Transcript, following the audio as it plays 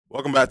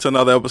Welcome back to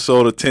another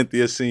episode of 10th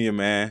Year Senior,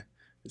 man.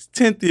 It's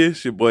 10th year.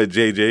 It's your boy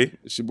JJ.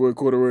 It's your boy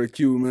Corduroy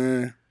Q,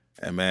 man.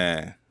 And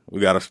man,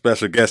 we got a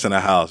special guest in the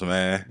house,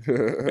 man.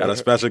 Got a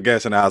special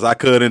guest in the house. I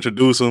could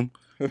introduce him,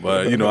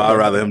 but I'd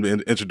rather him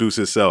introduce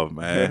himself,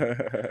 man.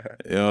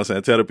 You know what I'm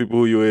saying? Tell the people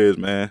who you is,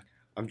 man.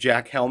 I'm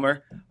Jack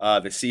Hellmer,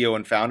 the CEO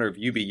and founder of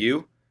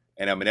UBU,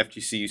 and I'm an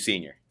FGCU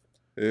senior.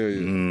 Hell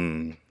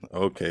yeah.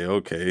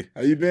 Okay.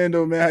 How you been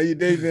though, man? How your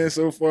day been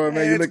so far,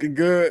 man? You looking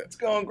good? It's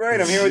going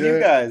great. I'm here with you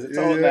guys. That's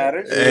all that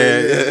matters.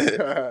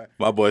 Yeah.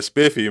 My boy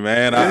Spiffy,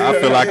 man. I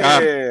feel like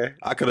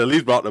I could at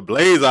least brought the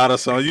blaze out or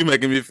something. You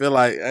making me feel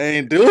like I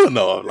ain't doing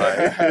enough. Like,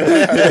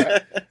 hey,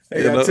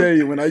 I tell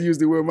you, when I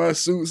usually wear my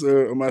suits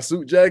or my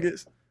suit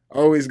jackets, I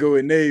always go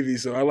with Navy,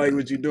 so I like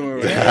what you're doing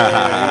right now. You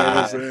know what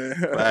I'm saying?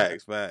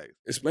 Facts.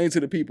 Explain to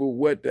the people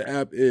what the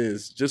app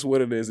is, just what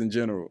it is in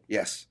general.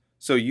 Yes.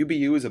 So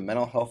UBU is a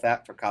mental health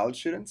app for college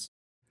students,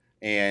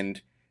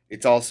 and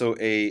it's also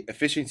a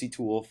efficiency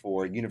tool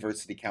for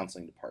university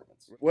counseling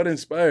departments. What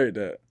inspired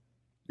that?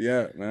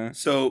 Yeah, man.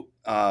 So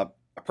a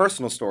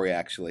personal story,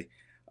 actually.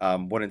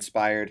 What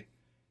inspired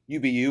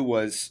UBU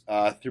was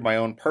through my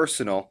own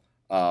personal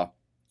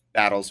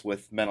battles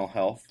with mental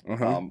health,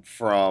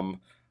 from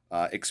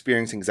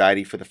experiencing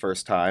anxiety for the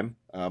first time.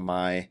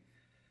 My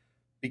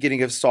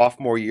beginning of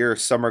sophomore year,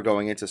 summer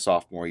going into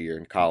sophomore year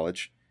in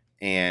college,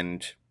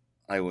 and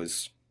I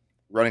was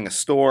running a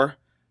store.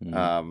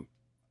 I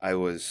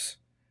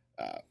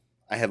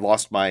had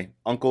lost my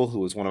uncle, who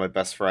was one of my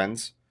best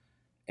friends,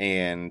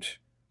 and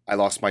I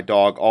lost my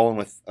dog, all in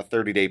with a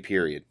 30-day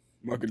period.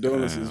 My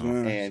condolences,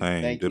 man. And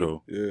thank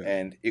you. Yeah.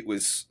 And it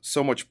was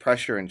so much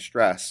pressure and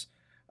stress,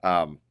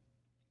 and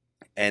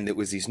it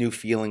was these new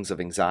feelings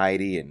of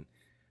anxiety, and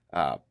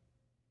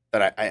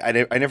that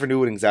I never knew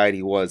what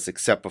anxiety was,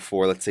 except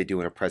before, let's say,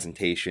 doing a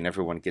presentation.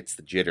 Everyone gets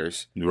the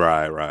jitters.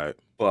 Right.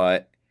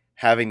 But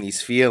having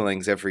these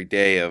feelings every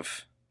day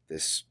of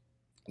this,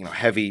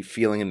 heavy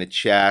feeling in the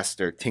chest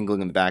or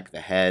tingling in the back of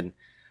the head,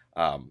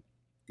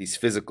 these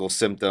physical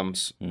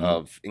symptoms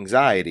of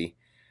anxiety,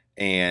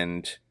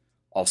 and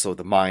also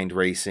the mind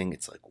racing.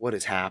 It's like, what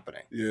is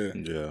happening?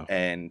 Yeah.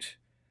 And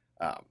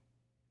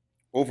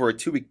over a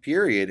 2-week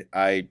period,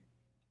 I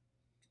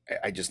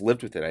just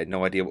lived with it. I had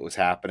no idea what was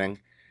happening,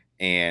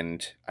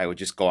 and I would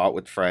just go out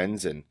with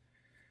friends and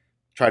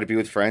try to be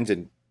with friends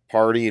and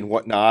party and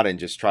whatnot, and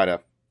just try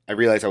to. I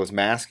realized I was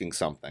masking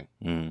something,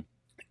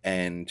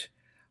 and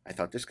I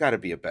thought there's got to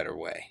be a better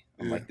way.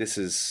 I'm like, this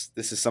is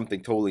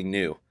something totally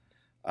new,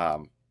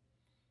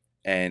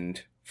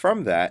 and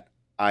from that,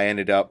 I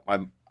ended up.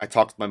 I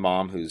talked to my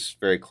mom, who's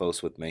very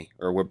close with me,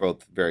 or we're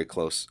both very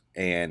close,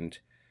 and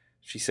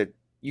she said,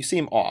 "You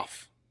seem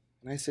off,"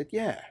 and I said,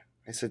 "Yeah."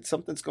 I said,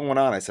 "Something's going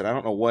on." I said, "I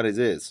don't know what it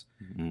is."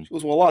 She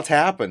goes, "Well, a lot's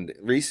happened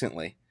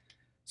recently,"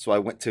 so I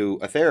went to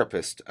a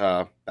therapist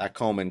back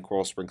home in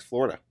Coral Springs,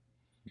 Florida,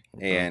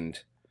 and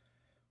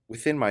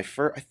within my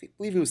I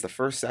believe it was the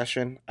first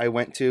session I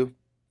went to,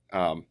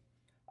 I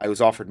was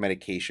offered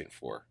medication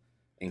for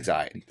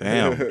anxiety.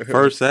 Damn,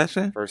 first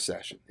session? First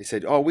session. They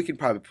said, "Oh, we can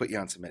probably put you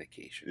on some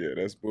medication." Yeah,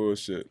 that's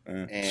bullshit,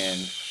 man.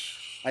 And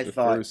I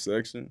thought, first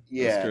section?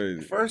 Yeah, that's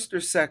crazy. First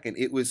or second.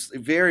 It was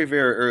very,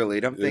 very early.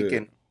 And I'm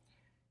thinking,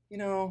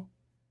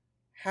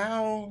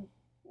 how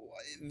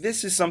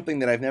this is something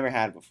that I've never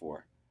had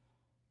before,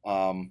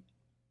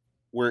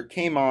 where it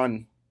came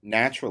on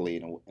naturally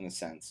in a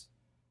sense.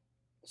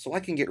 So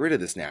I can get rid of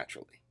this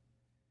naturally,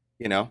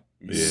 Yeah,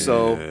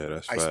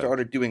 So I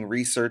started doing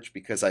research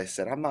because I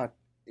said, I'm not,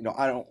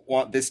 I don't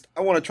want this.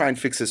 I want to try and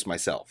fix this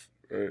myself.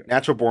 Right.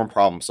 Natural born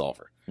problem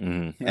solver.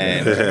 And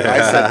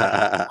I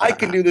said, I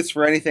can do this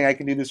for anything. I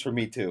can do this for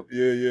me too.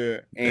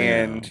 Yeah.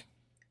 And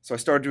so I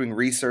started doing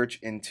research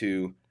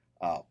into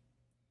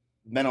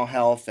mental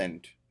health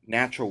and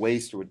natural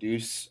ways to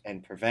reduce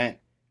and prevent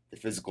the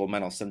physical and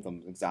mental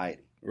symptoms of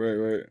anxiety.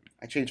 Right.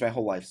 I changed my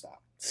whole lifestyle.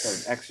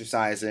 Started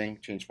exercising,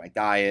 changed my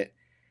diet,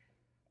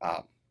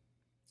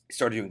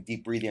 started doing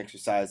deep breathing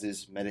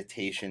exercises,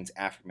 meditations,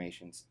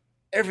 affirmations,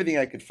 everything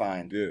I could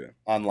find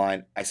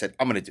online. I said,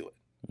 I'm going to do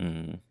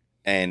it.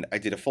 And I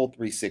did a full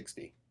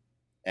 360.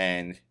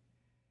 And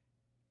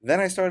then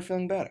I started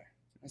feeling better.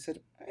 I said,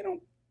 I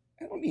don't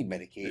need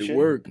medication. It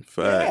worked.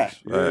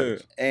 Facts.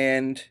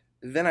 And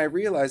then I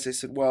realized, I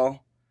said,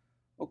 well,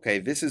 okay,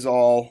 this is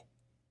all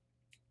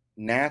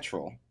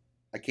natural.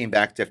 I came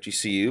back to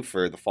FGCU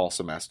for the fall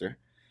semester.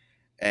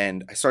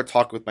 And I started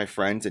talking with my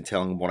friends and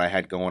telling them what I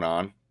had going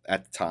on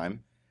at the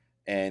time.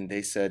 And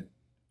they said,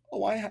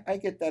 oh, I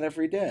get that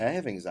every day. I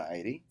have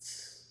anxiety.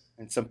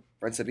 And some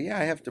friends said, yeah,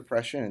 I have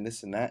depression and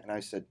this and that. And I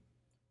said,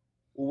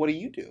 well, what do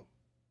you do?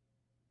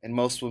 And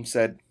most of them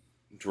said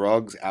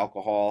drugs,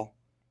 alcohol,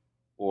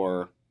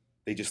 or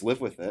they just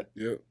live with it.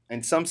 Yep.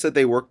 And some said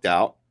they worked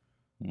out.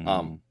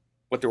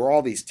 But there were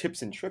all these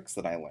tips and tricks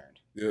that I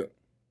learned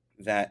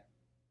that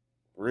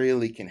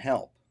really can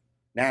help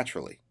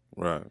naturally.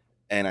 Right.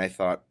 And I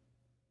thought,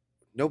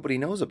 nobody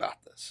knows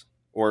about this,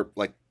 or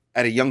like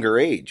at a younger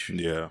age.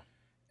 Yeah.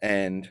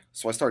 And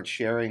so I started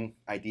sharing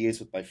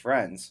ideas with my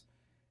friends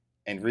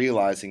and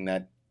realizing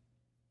that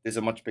there's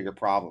a much bigger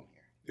problem here.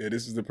 Yeah,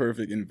 this is the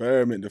perfect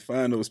environment to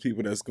find those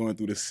people that's going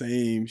through the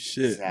same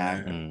shit,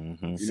 Exactly. man.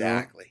 Mm-hmm.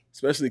 Exactly.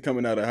 Especially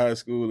coming out of high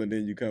school and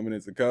then you coming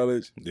into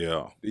college.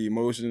 Yeah. The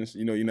emotions,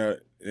 you're not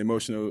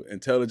emotional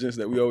intelligence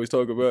that we always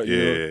talk about. Yeah.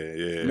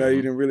 You're not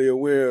even really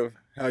aware of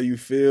how you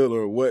feel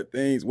or what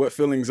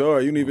feelings are.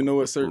 You don't even know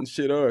what certain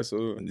shit are.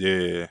 So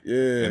yeah.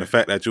 Yeah. And the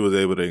fact that you was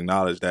able to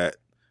acknowledge that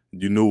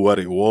you knew what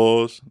it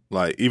was,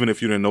 like even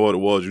if you didn't know what it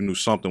was, you knew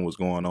something was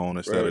going on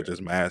instead of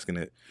just masking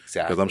it.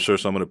 Exactly. Because I'm sure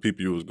some of the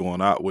people you was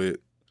going out with,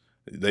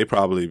 they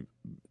probably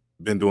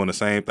been doing the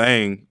same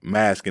thing,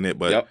 masking it,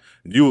 but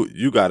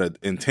you got an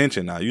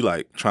intention now. You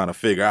like trying to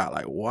figure out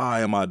like,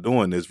 why am I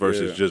doing this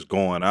versus just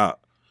going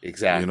out.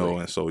 Exactly.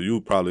 And so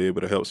you probably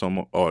able to help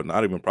some, or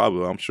not even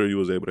probably, I'm sure you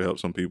was able to help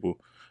some people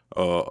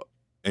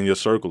in your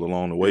circle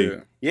along the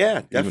way.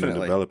 Yeah, definitely. Even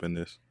in developing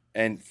this.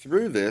 And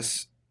through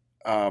this,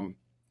 I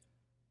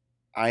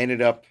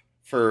ended up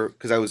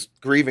because I was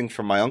grieving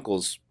from my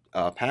uncle's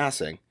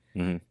passing,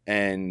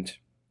 and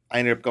I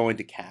ended up going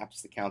to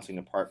CAPS, the counseling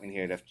department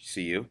here at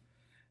FGCU,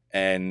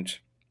 and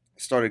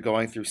started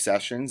going through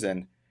sessions,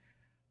 and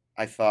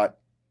I thought,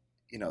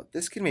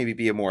 this can maybe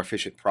be a more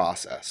efficient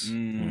process.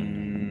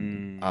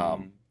 And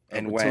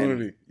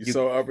when you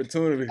saw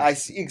opportunity. I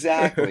see,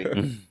 exactly.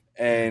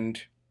 And,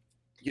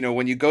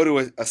 when you go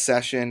to a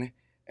session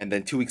and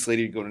then 2 weeks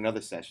later you go to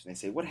another session, they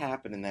say, what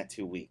happened in that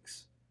 2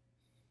 weeks?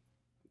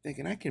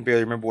 Thinking I can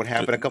barely remember what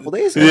happened a couple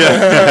days ago.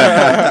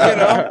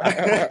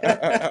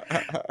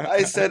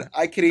 I said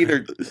I could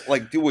either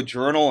do a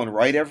journal and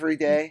write every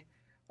day,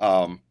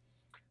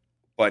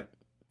 but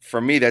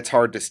for me that's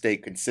hard to stay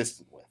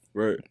consistent with.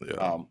 Right.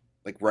 Yeah.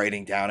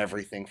 Writing down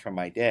everything from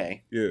my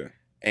day. Yeah.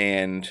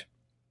 And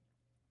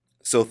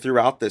so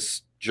throughout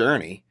this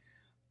journey,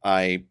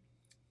 I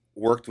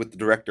worked with the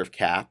director of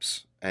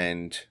CAPS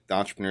and the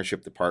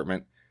entrepreneurship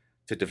department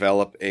to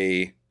develop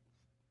a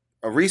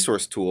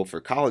resource tool for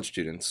college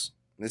students.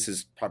 This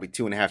is probably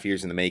 2.5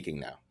 years in the making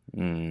now,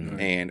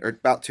 or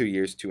about 2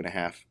 years,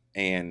 2.5.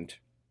 And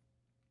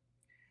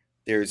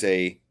there's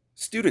a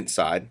student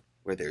side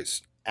where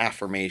there's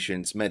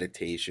affirmations,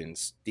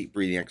 meditations, deep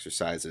breathing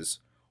exercises,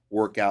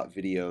 workout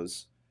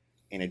videos,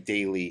 and a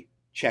daily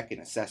check-in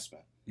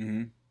assessment,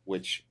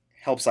 which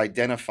helps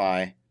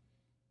identify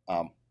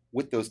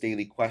with those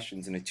daily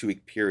questions in a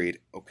 2-week period,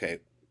 okay,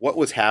 what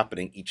was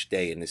happening each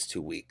day in this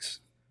 2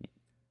 weeks?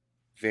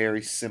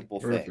 Very simple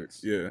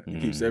things. Yeah.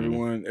 It keeps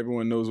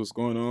everyone knows what's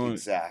going on.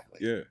 Exactly.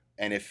 Yeah.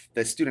 And if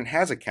the student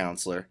has a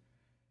counselor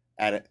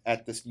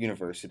at this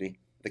university,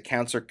 the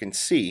counselor can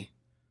see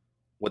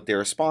what their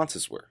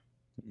responses were.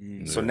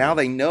 So now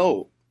they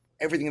know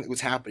everything that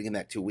was happening in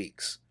that 2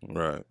 weeks.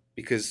 Right.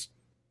 Because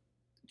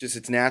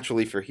it's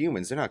naturally for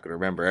humans, they're not going to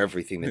remember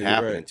everything that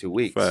happened in 2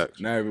 weeks. Facts.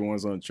 Now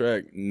everyone's on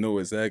track, know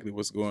exactly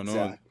what's going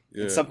on.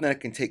 Yeah. It's something that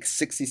can take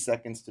 60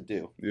 seconds to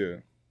do. Yeah.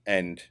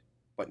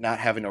 But not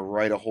having to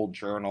write a whole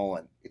journal,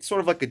 and it's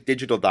sort of like a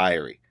digital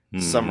diary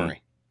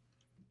summary.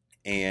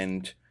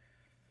 And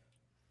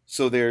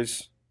so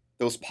there's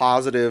those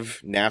positive,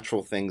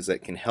 natural things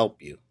that can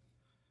help you,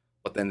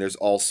 but then there's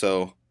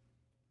also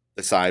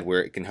the side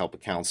where it can help a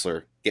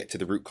counselor get to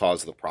the root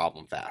cause of the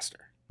problem faster.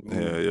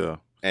 Yeah.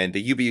 And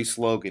the UBU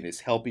slogan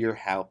is healthier,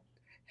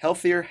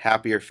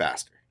 happier,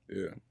 faster.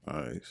 Yeah.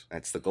 Nice.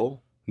 That's the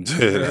goal.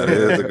 That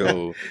is the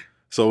goal.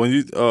 So when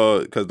you,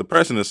 because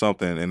depression is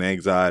something, and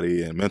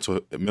anxiety and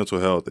mental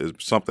health is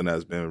something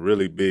that's been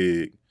really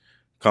big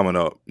coming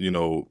up,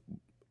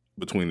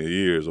 between the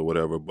years or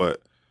whatever.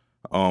 But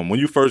when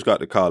you first got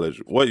to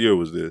college, what year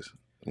was this?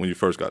 When you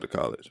first got to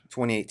college?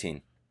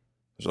 2018.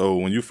 So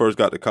when you first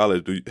got to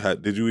college,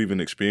 did you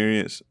even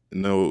experience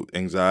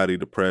anxiety,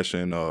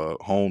 depression,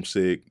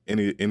 homesick,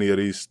 any of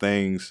these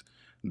things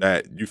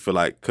that you feel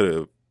like could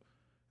have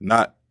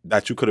not?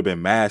 That you could have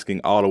been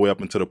masking all the way up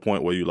until the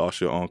point where you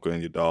lost your uncle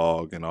and your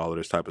dog and all of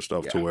this type of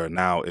stuff to where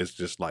now it's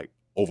just like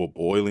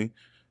overboiling.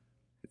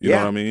 You know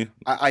what I mean?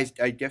 I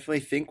definitely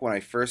think when I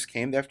first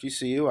came to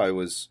FGCU, I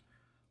was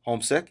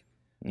homesick.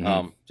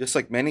 Just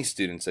like many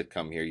students that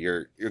come here,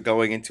 you're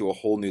going into a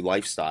whole new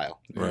lifestyle.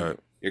 Right.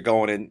 You're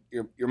going in,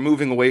 you're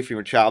moving away from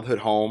your childhood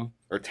home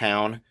or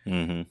town.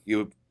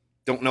 You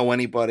don't know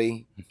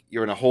anybody.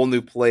 You're in a whole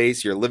new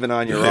place. You're living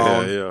on your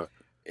own. Yeah.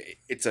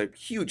 It's a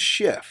huge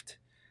shift.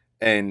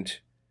 And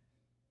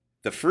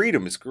the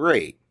freedom is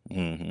great,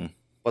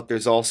 but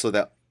there's also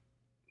that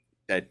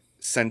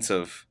sense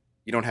of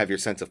you don't have your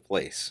sense of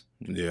place.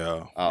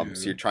 Yeah.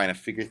 So you're trying to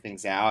figure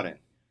things out, and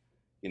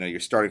you're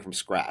starting from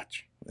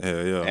scratch.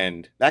 Yeah.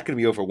 And that can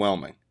be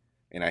overwhelming.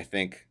 And I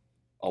think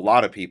a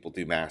lot of people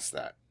do mask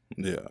that.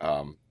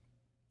 Yeah.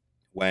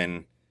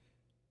 When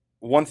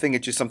one thing,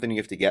 it's just something you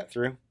have to get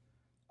through,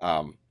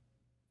 and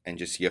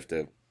just you have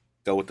to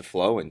go with the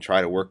flow and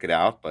try to work it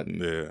out. But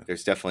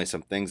there's definitely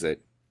some things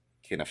that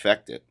can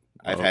affect it.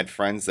 I've had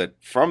friends that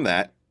from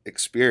that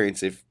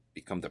experience they've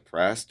become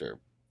depressed or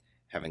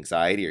have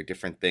anxiety or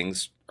different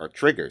things or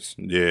triggers.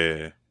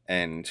 Yeah.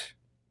 And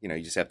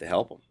you just have to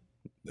help them.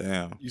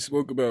 Damn. You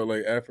spoke about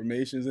like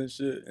affirmations and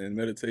shit and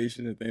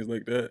meditation and things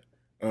like that.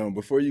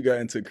 before you got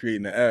into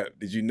creating the app,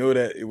 did you know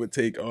that it would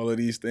take all of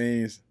these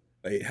things?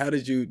 Like, how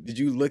did you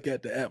look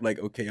at the app like,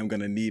 okay, I'm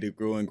gonna need to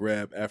grow and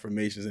grab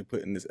affirmations and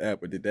put in this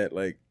app, or did that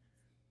like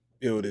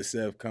build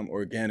itself, come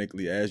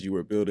organically as you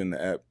were building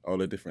the app, all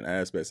the different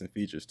aspects and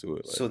features to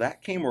it? Like, So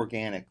that came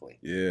organically.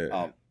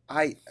 yeah,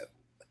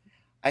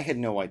 I had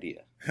no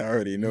idea. I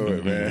already know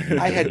it, man.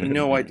 I had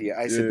no idea.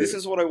 I said, Yeah. this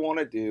is what I want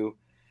to do.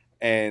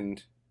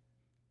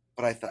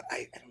 But I thought,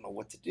 I don't know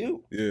what to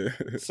do. Yeah.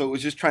 So it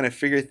was just trying to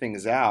figure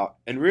things out.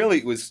 And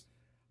really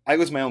I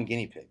was my own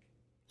guinea pig.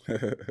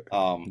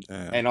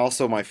 And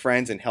also my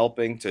friends and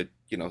helping to,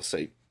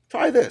 say,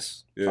 try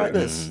this, try Yeah.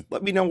 this.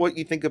 Let me know what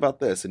you think about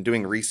this, and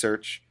doing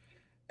research.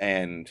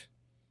 And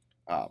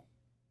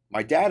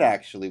my dad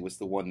actually was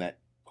the one that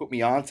put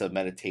me onto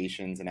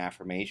meditations and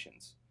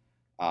affirmations.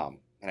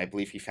 And I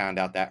believe he found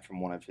out that from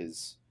one of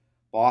his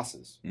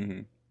bosses.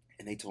 Mm-hmm.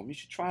 And they told me you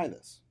should try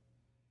this.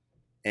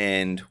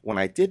 And when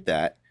I did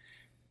that,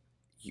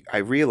 I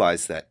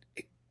realized that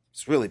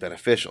it's really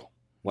beneficial.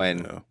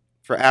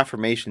 For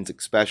affirmations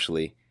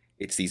especially,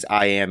 it's these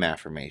I am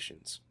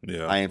affirmations.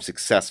 Yeah. I am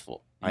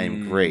successful. I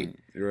am great.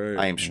 Right.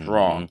 I am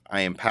strong.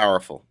 I am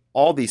powerful.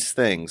 All these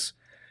things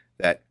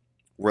that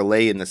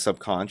relay in the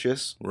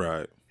subconscious.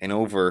 Right. And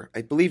over,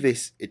 I believe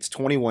it's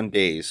 21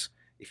 days.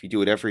 If you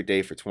do it every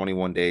day for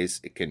 21 days,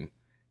 it can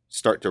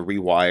start to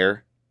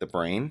rewire the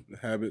brain. The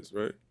habits,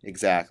 right?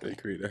 Exactly. They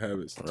create the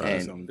habits.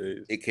 And some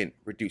days. it can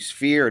reduce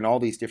fear and all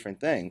these different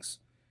things,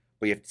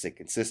 but you have to stay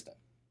consistent.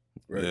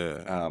 Right.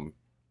 Yeah.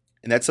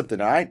 And that's something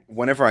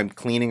whenever I'm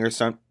cleaning or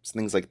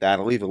things like that,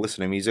 I'll either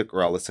listen to music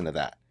or I'll listen to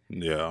that.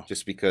 Yeah.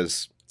 Just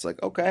because it's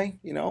like, okay,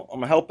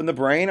 I'm helping the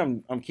brain.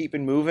 I'm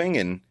keeping moving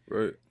and,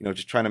 Right.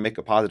 just trying to make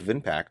a positive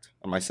impact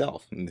on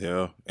myself.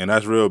 Yeah. And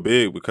that's real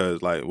big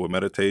because like with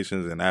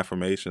meditations and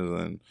affirmations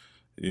and,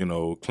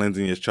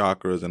 cleansing your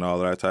chakras and all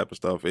that type of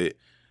stuff,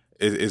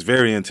 it's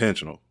very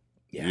intentional.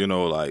 Yeah.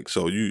 Like,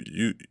 so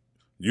you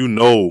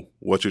know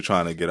what you're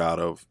trying to get out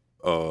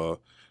of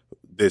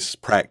this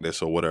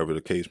practice or whatever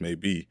the case may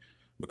be,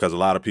 because a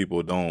lot of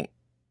people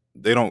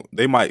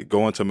they might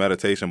go into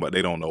meditation, but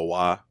they don't know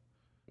why.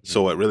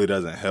 So it really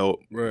doesn't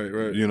help. Right.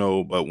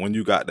 But when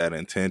you got that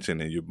intention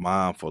and you're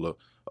mindful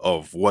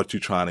of what you're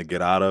trying to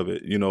get out of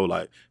it,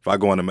 like if I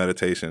go into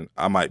meditation,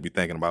 I might be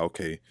thinking about,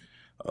 okay,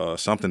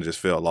 something just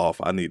fell off.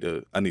 I need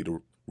to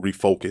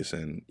refocus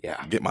and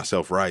get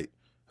myself right.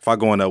 If I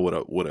go in there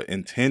with an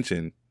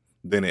intention,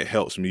 then it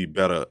helps me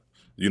better,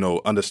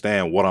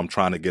 understand what I'm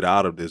trying to get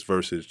out of this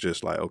versus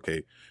just like,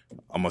 okay,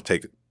 I'm gonna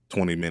take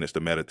 20 minutes to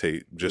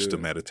meditate to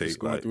meditate. Just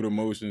going through the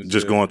motions.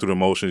 Just going through the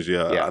motions,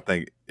 Yeah. I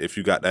think if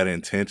you got that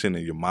intention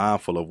and you're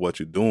mindful of what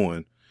you're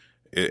doing,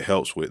 it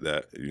helps with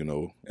that,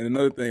 And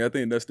another thing, I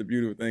think that's the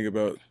beautiful thing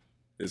about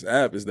this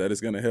app is that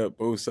it's going to help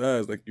both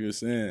sides, like you were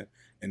saying.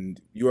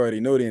 And you already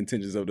know the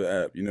intentions of the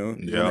app, You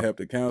want to help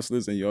the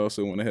counselors and you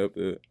also want to help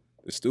the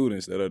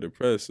students that are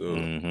depressed. So,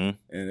 and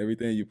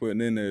everything you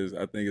putting in there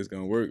I think it's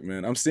going to work,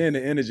 man. I'm seeing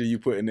the energy you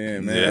putting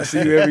in, man. Yeah. I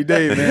see you every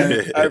day,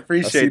 man. I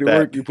appreciate I see the that.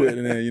 work you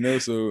putting in,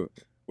 So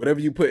whatever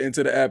you put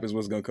into the app is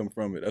what's going to come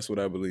from it. That's what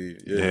I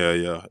believe.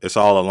 Yeah. It's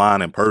all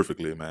aligning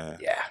perfectly, man.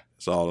 Yeah.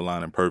 It's all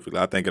aligning perfectly.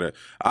 I think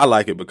I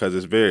like it because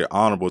it's a very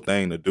honorable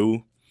thing to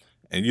do.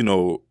 And,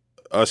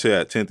 us here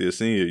at 10th Year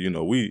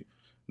Senior,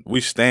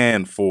 we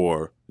stand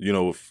for,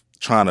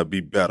 trying to be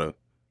better,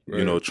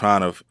 Right.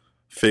 trying to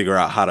figure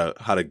out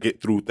how to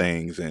get through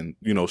things and,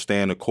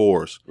 stay in the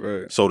course.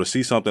 Right. So to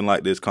see something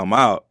like this come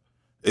out,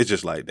 it's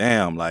just like,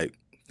 damn, like,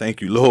 thank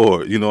you,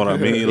 Lord. You know what I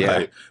mean? Yeah.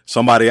 Like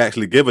somebody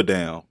actually give a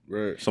damn.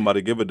 Right.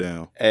 Somebody give a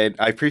damn. And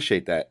I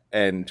appreciate that.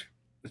 And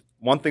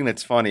one thing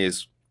that's funny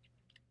is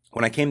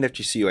when I came to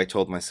FGCU, I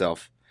told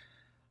myself,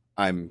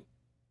 I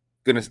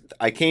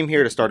came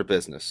here to start a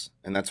business,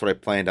 and that's what I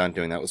planned on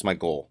doing. That was my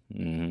goal.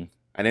 Mm-hmm.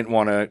 I didn't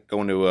want to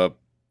go into a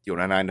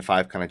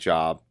 9-to-5 kind of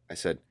job. I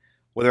said,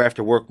 whether I have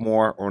to work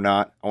more or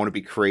not, I want to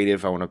be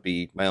creative. I want to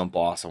be my own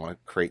boss. I want to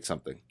create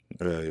something.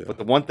 Yeah. But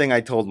the one thing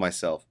I told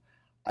myself,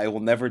 I will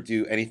never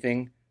do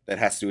anything that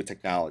has to do with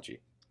technology.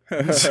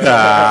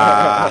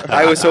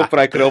 I was hoping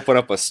I could open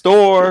up a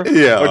store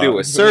or do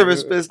a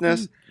service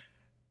business.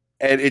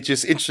 And it's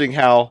just interesting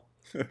how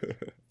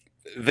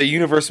the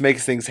universe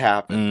makes things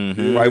happen.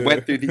 Mhm. I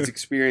went through these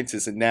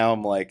experiences and now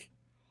I'm like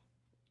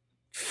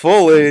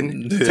full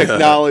in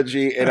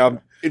technology and I'm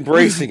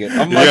embracing it.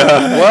 I'm like,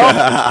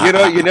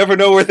 well, you never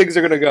know where things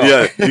are going to go.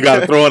 Yeah, you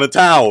got to throw in a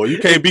towel. You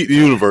can't beat the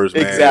universe,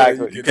 man.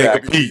 Exactly. You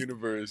can't compete.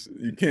 Universe.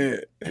 You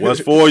can't. What's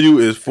for you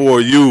is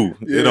for you.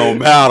 Yeah. It don't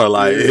matter.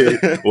 Like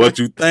Yeah. what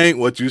you think,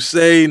 what you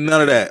say,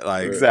 none of that.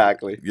 Like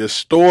Exactly. your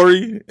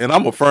story, and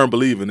I'm a firm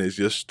believer in this.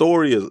 Your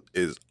story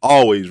is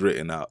always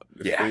written out.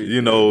 Yeah.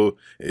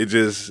 It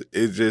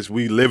just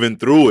we living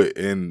through it,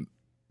 and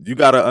you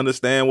got to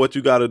understand what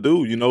you got to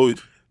do.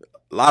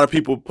 A lot of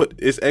people put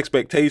it's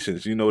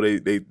expectations.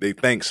 They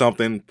think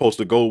something supposed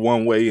to go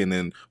one way, and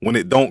then when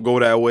it don't go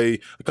that way,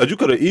 because you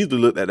could have easily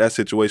looked at that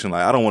situation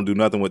like, I don't want to do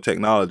nothing with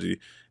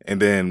technology,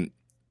 and then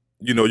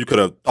you could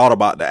have thought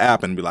about the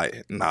app and be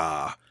like,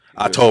 nah,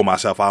 I told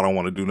myself I don't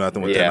want to do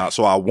nothing with technology,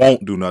 so I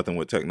won't do nothing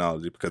with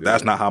technology because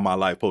that's not how my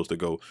life supposed to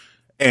go.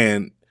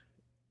 And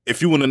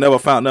if you would have never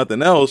found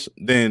nothing else,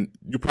 then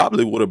you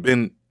probably would have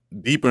been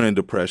deeper in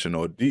depression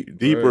or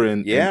deeper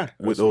in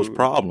with those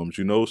problems,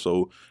 you know.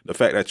 So the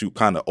fact that you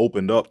kind of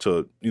opened up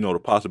to, you know, the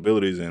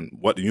possibilities and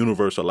what the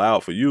universe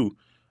allowed for you,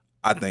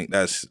 I think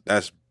that's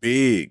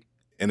big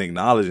in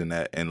acknowledging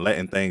that and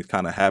letting things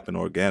kind of happen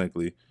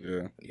organically.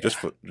 Yeah.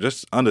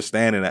 Just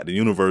understanding that the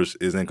universe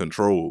is in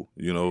control,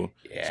 you know.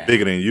 It's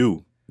bigger than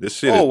you. This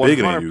shit is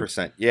bigger than you.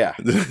 100%. Yeah.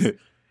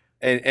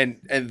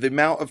 and the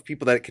amount of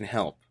people that it can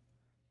help,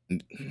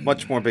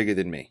 much more bigger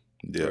than me.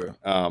 Yeah.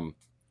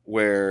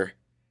 Where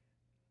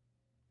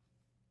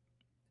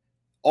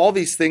all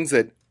these things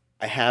that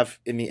I have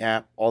in the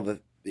app, all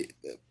the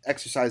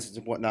exercises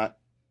and whatnot,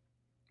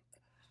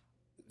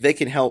 they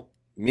can help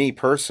me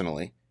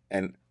personally,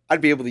 and I'd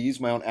be able to use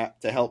my own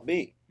app to help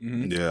me.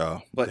 Mm-hmm.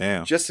 Yeah. But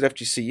just at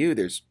FGCU,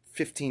 there's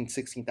 15,000,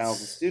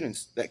 16,000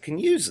 students that can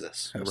use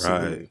this.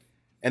 Absolutely. Right.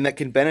 And that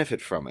can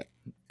benefit from it.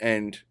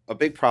 And a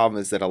big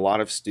problem is that a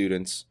lot of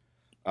students,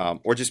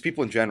 or just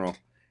people in general,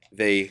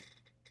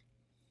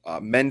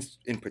 men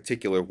in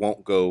particular,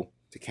 won't go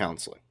to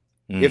counseling.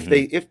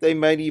 Mm-hmm. If they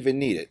might even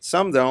need it.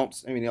 Some don't.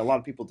 I mean, a lot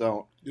of people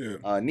don't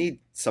need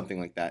something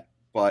like that.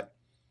 But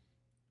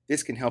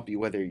this can help you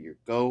whether you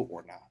go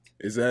or not.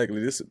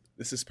 Exactly. This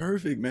is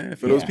perfect, man.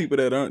 For those people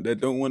that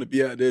don't want to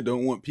be out there,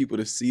 don't want people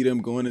to see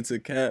them going into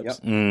caps.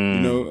 Yep. You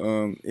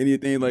know,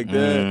 anything like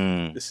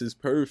that. This is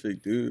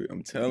perfect, dude.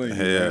 I'm telling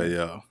you.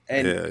 Yeah.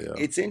 And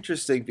it's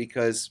interesting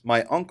because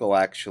my uncle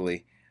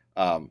actually,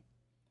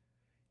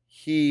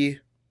 he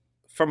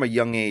from a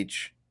young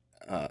age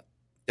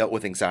dealt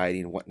with anxiety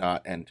and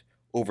whatnot, and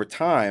over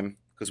time,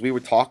 because we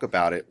would talk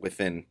about it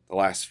within the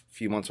last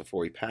few months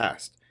before he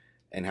passed,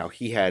 and how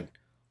he had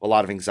a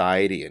lot of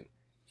anxiety and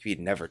he'd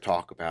never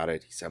talk about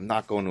it. He said, I'm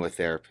not going to a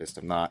therapist.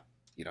 I'm not,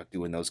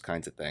 doing those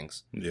kinds of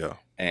things. Yeah.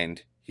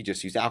 And he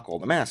just used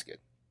alcohol to mask it.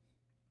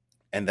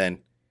 And then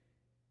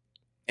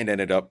it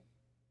ended up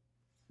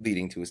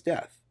leading to his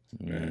death.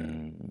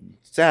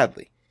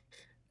 Sadly.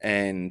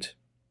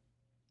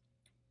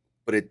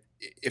 But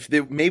if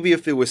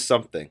there was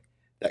something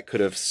that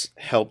could have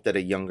helped at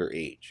a younger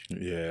age.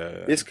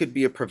 Yeah. This could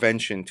be a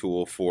prevention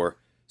tool for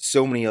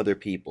so many other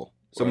people,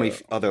 so many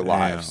other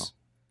lives.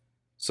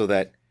 So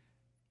that,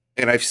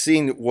 and I've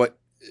seen what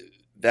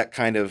that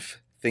kind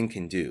of thing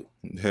can do.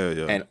 Hell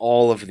yeah. And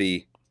all of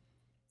the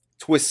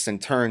twists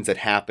and turns that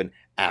happen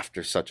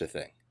after such a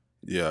thing.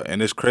 Yeah,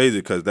 and it's crazy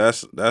because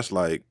that's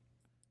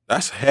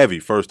heavy.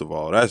 First of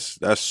all, that's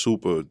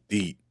super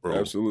deep, bro.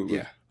 Absolutely.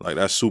 Yeah. Like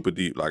that's super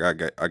deep. Like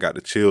I got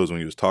the chills when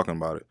you was talking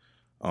about it.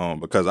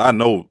 Because I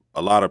know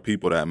a lot of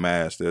people that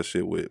mask their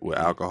shit with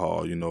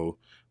alcohol. You know,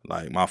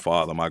 like my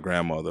father, my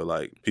grandmother,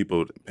 like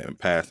people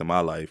passed in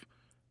my life.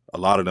 A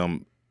lot of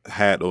them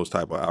had those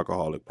type of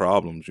alcoholic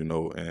problems, you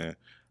know, and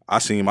I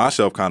seen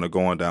myself kind of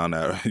going down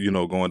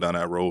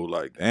that road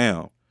like,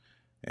 damn.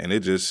 And it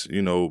just,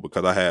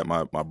 because I had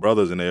my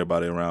brothers and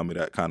everybody around me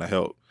that kind of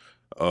helped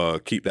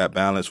keep that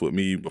balance with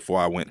me before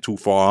I went too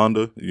far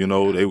under,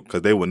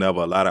 because they would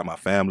never allow that. My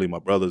family, my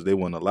brothers, they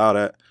wouldn't allow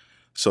that.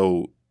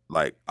 So,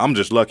 like, I'm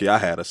just lucky I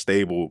had a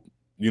stable,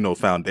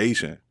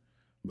 foundation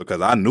because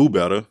I knew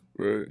better,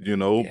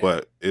 right.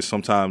 But it's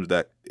sometimes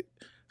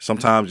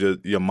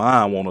your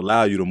mind won't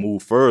allow you to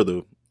move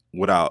further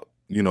without,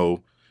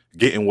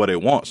 getting what it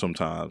wants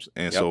sometimes.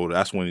 And so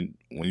that's when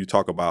you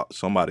talk about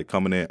somebody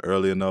coming in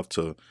early enough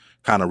to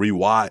kind of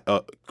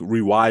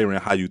rewiring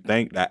how you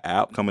think, that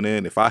app coming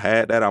in. If I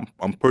had that,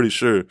 I'm pretty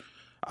sure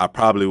I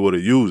probably would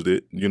have used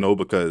it,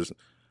 because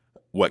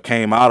what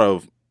came out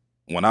of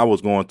when I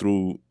was going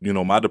through,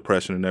 my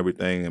depression and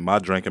everything and my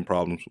drinking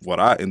problems, what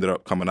I ended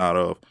up coming out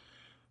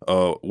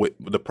of with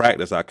the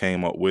practice I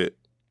came up with,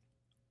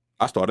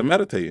 I started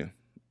meditating.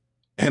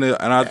 And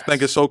I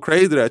think it's so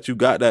crazy that you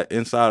got that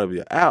inside of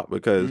your app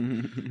because,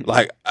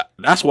 like,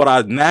 that's what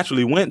I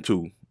naturally went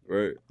to.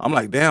 Right. I'm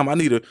like, damn,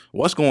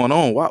 what's going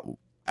on?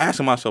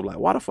 Asking myself, like,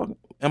 why the fuck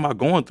am I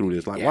going through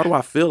this? Like, why do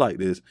I feel like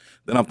this?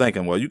 Then I'm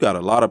thinking, well, you got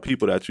a lot of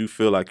people that you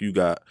feel like you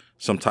got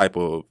some type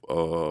of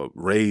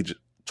rage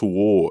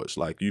towards.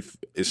 Like,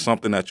 it's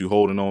something that you're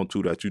holding on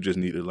to that you just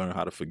need to learn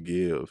how to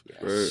forgive.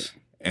 Yes. Right.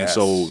 And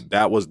so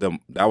that was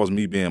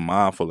me being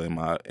mindful, and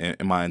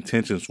my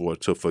intentions were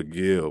to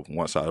forgive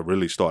once I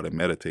really started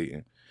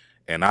meditating.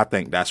 And I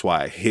think that's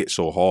why it hit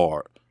so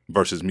hard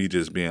versus me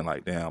just being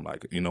like, damn,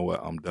 like, you know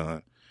what, I'm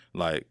done.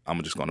 Like,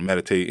 I'm just going to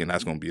meditate and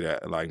that's going to be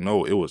that. Like,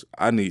 no,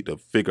 I need to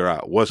figure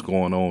out what's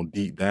going on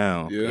deep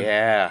down.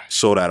 Yeah.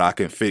 So that I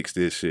can fix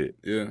this shit.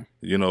 Yeah.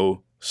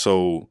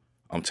 So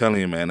I'm telling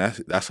you, man,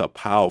 that's a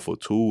powerful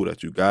tool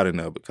that you got in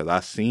there because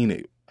I seen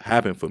it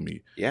happen for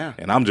me. Yeah.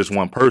 And I'm just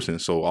one person.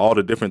 So all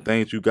the different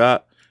things you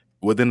got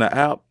within the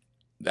app,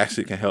 that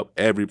shit can help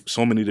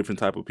so many different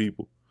type of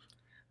people.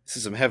 this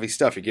is some heavy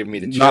stuff. You're giving me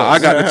the chills. Nah, I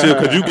got the chill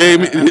because you gave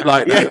me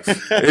like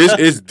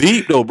it's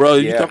deep though, bro.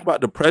 You Yeah. talk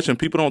about depression,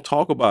 people don't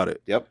talk about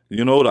it. Yep.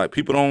 You know, like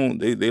people don't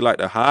they like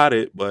to hide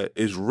it, but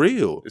it's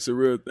real. It's a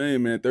real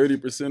thing, man.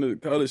 30% of the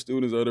college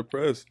students are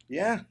depressed.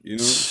 Yeah. You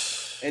know,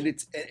 And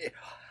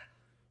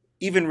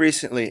even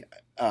recently,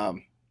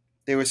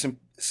 there was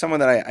someone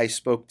that I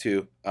spoke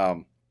to.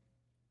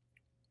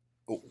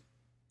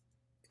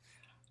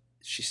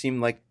 She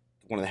seemed like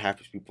one of the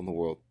happiest people in the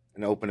world,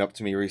 and opened up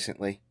to me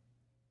recently,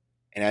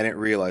 and I didn't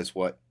realize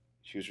what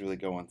she was really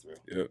going through.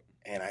 Yep.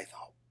 And I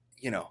thought,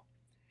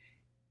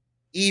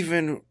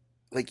 even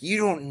like you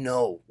don't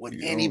know what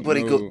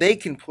anybody they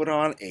can put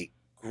on a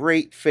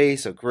great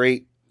face, a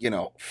great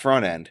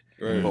front end,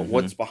 right. but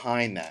what's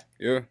behind that?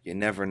 Yeah, you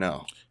never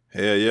know.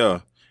 Hell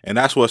yeah. And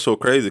that's what's so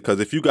crazy, because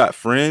if you got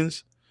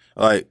friends,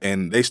 like,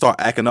 and they start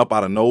acting up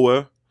out of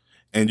nowhere,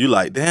 and you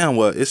like, damn,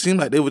 well, it seemed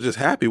like they were just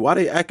happy. Why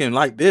they acting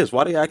like this?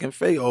 Why they acting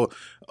fake?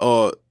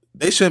 Or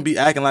they shouldn't be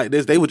acting like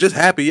this. They were just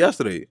happy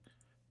yesterday.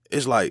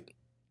 It's like,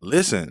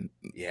 listen,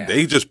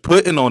 they just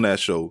putting on that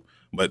show,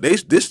 but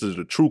this is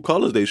the true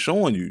colors they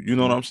showing you. You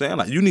know what I'm saying?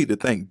 Like, you need to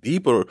think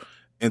deeper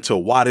into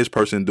why this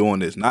person doing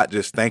this, not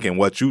just thinking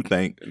what you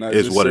think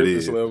is what it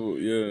is. Level,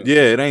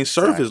 yeah, it ain't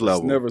surface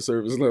level. It's never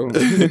surface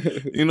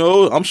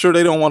level. I'm sure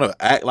they don't want to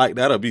act like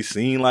that or be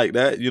seen like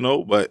that,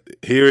 but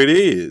here it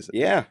is.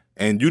 Yeah.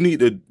 And you need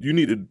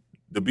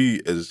to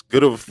be as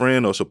good of a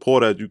friend or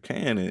supporter as you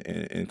can,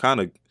 and kind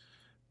of,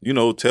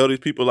 tell these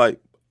people like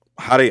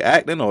how they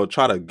acting, or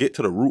try to get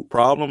to the root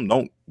problem.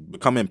 Don't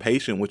become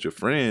impatient with your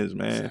friends,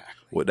 man,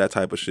 with that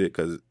type of shit.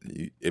 Because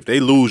if they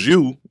lose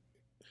you,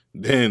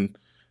 then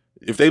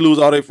if they lose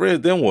all their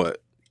friends, then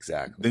what?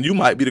 Exactly. Then you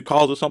might be the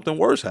cause of something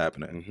worse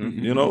happening.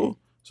 Mm-hmm.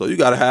 So you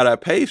got to have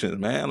that patience,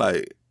 man.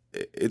 Like,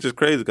 it's just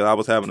crazy, because I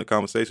was having a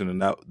conversation,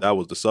 and that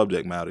was the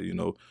subject matter.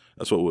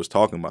 That's what we was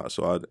talking about.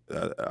 So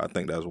I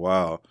think that's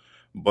wild.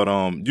 But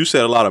you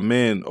said a lot of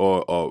men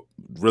or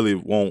really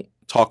won't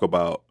talk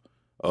about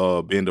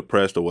being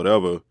depressed or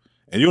whatever,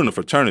 and you're in a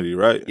fraternity,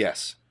 right?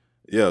 Yes.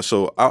 Yeah.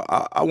 So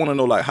I want to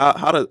know, like,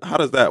 how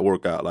does that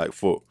work out? Like,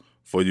 for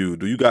you,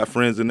 do you got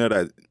friends in there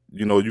that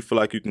you feel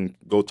like you can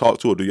go talk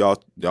to, or do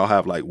y'all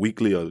have like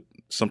weekly or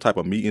some type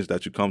of meetings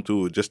that you come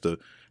to just to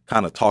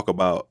kind of talk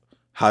about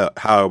how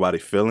everybody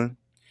feeling?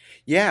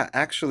 Yeah,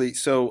 actually.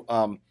 So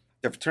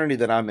the fraternity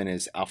that I'm in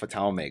is Alpha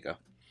Tau Omega,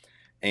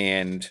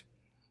 and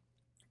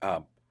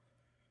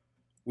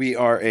we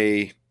are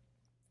a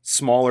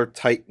smaller,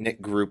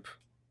 tight-knit group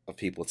of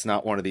people. It's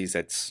not one of these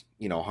that's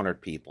 100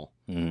 people.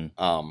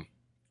 Mm-hmm.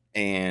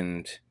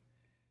 And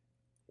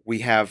we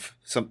have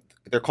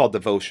they're called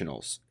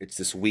devotionals. It's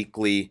this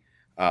weekly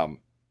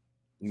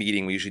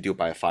meeting. We usually do it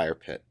by a fire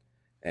pit,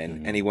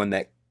 and anyone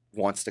that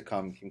wants to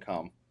come can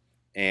come,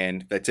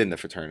 and that's in the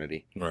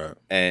fraternity. Right.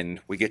 And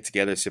we get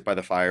together, sit by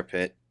the fire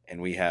pit,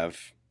 and we have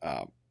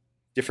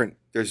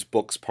there's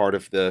books part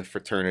of the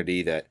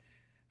fraternity that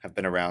have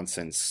been around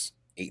since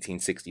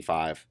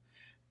 1865,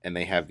 and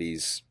they have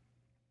these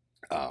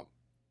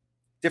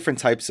different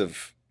types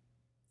of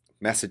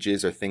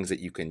messages or things that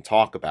you can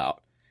talk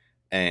about.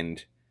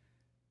 And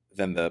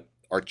then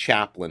our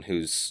chaplain,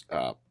 who's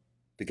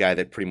the guy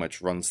that pretty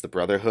much runs the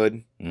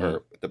brotherhood,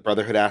 or the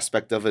brotherhood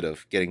aspect of it,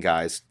 of getting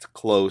guys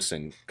close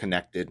and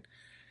connected,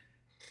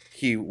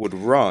 he would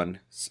run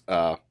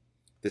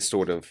this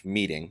sort of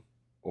meeting,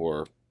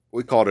 or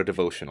we call it a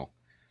devotional.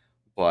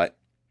 But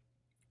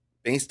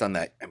based on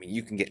that, I mean,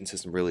 you can get into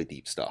some really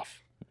deep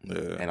stuff.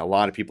 Yeah. And a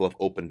lot of people have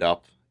opened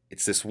up.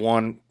 It's this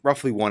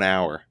roughly 1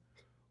 hour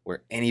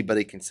where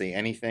anybody can say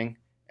anything,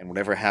 and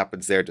whatever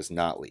happens there does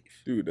not leave.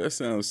 Dude, that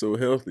sounds so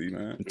healthy,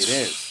 man. It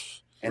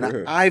is. And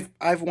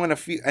I've won a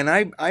few, and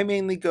I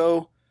mainly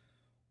go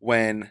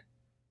when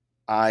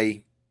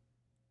I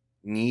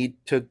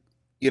need to,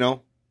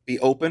 be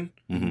open.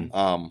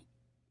 Mm-hmm.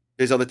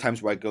 There's other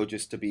times where I go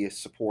just to be a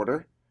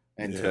supporter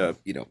and to,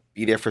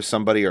 be there for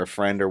somebody or a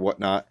friend or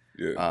whatnot.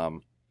 Yeah.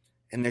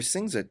 And there's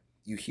things that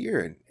you hear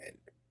and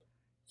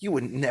you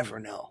would never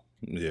know.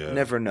 Yeah.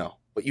 Never know.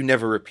 But you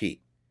never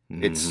repeat.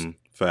 Mm-hmm. It's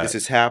this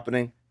is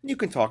happening. You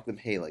can talk to them,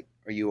 hey, like,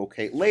 are you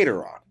okay?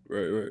 Later on.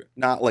 Right.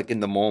 Not like in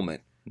the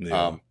moment.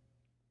 Yeah.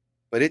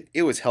 But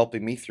it was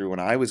helping me through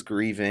when I was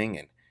grieving,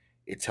 and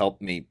it's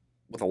helped me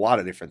with a lot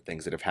of different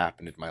things that have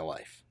happened in my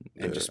life.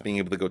 And just being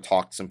able to go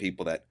talk to some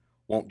people that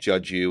won't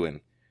judge you,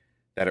 and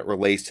that it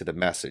relates to the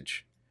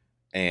message.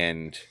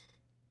 And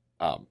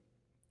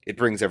it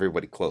brings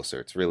everybody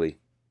closer. It's really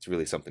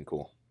something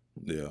cool.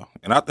 Yeah.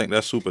 And I think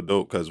that's super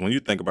dope, because when you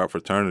think about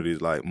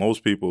fraternities, like,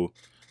 most people,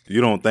 you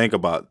don't think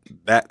about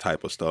that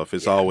type of stuff.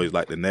 It's always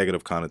like the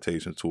negative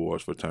connotation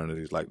towards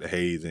fraternities, like the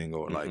hazing,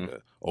 or like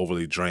the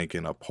overly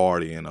drinking or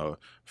partying, or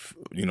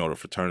the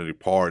fraternity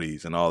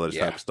parties and all that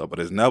type of stuff. But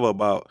it's never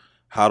about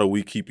how do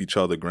we keep each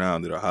other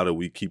grounded, or how do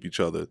we keep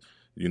each other,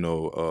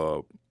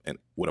 and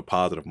with a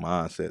positive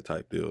mindset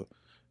type deal.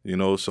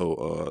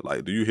 So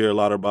like, do you hear a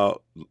lot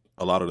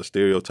of the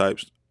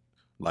stereotypes,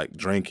 like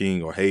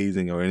drinking or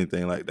hazing or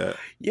anything like that?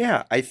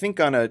 Yeah, I think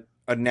on a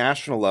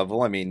national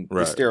level, I mean,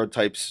 the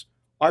stereotypes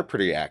are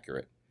pretty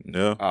accurate.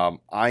 Yeah.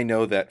 I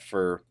know that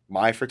for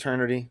my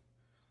fraternity,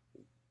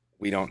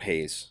 we don't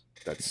haze.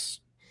 That's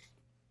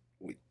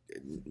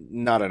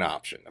not an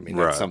option. I mean,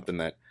 that's something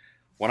that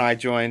when I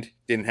joined,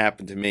 didn't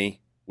happen to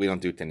me. We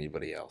don't do it to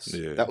anybody else.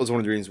 Yeah. That was one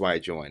of the reasons why I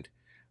joined.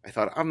 I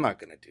thought I'm not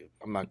gonna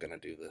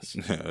do this.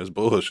 Yeah, it's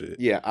bullshit.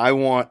 Yeah, I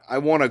want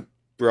a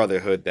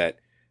brotherhood that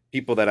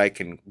people that I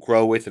can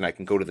grow with and I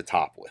can go to the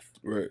top with.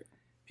 Right.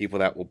 People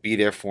that will be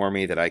there for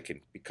me, that I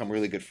can become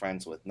really good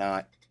friends with,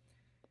 not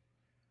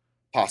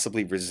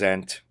possibly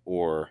resent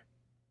or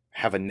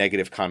have a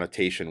negative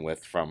connotation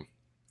with from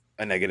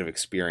a negative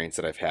experience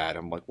that I've had.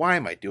 I'm like, why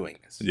am I doing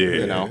this? Yeah.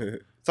 You know,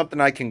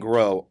 something I can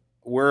grow.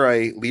 We're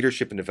a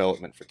leadership and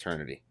development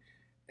fraternity.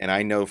 And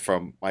I know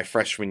from my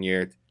freshman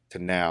year to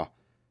now,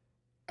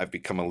 I've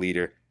become a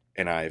leader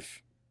and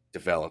I've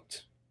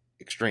developed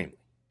extremely.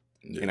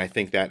 Yeah. And I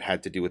think that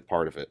had to do with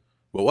part of it.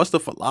 But what's the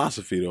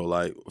philosophy though?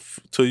 Like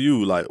to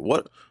you, like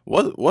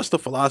what's the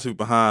philosophy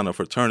behind a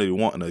fraternity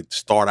wanting to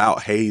start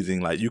out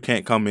hazing? Like you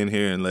can't come in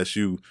here unless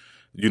you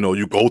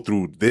go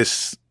through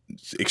this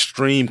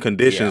extreme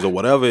conditions or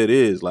whatever it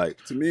is. Like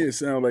to me, it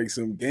sounds like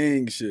some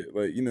gang shit.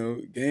 Like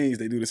gangs,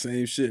 they do the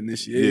same shit,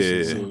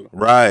 initiation. Yeah, so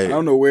right. I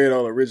don't know where it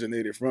all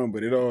originated from,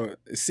 but it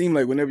seemed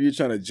like whenever you're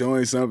trying to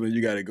join something,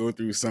 you got to go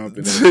through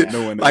something.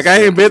 No one like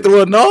I ain't been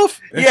through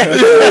enough. Yeah,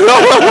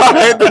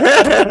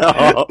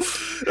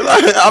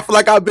 I feel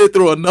like I've been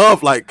through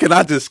enough. Like, can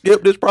I just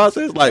skip this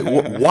process? Like,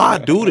 why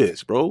do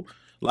this, bro?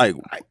 Like,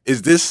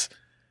 is this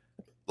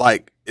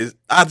like?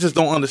 I just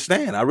don't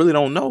understand. I really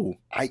don't know.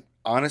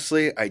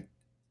 Honestly,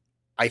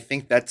 I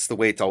think that's the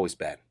way it's always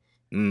been.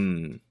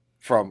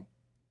 From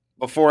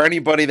before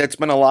anybody that's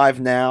been alive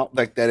now,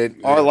 like that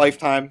in our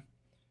lifetime.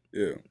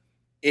 Yeah.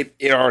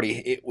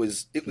 It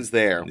was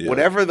there. Yeah.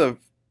 Whatever the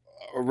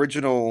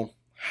original,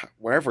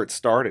 wherever it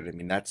started, I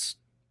mean, that's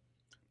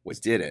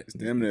what did it. It's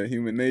damn near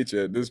human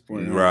nature at this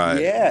point.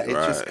 Right. Yeah,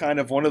 it's just kind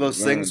of one of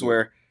those things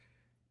where,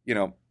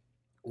 a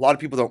lot of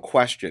people don't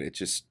question. It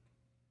just,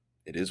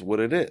 it is what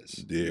it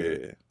is.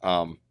 Yeah.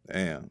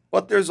 Damn.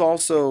 But there's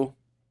also,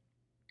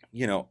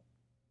 the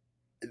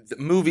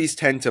movies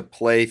tend to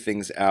play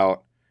things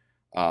out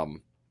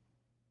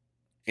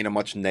in a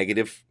much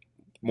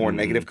more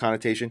negative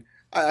connotation.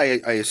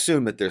 I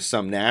assume that there's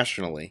some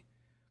nationally,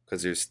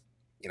 because there's,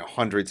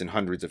 hundreds and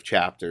hundreds of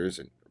chapters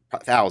and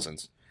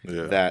thousands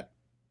that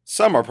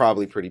some are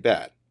probably pretty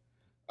bad.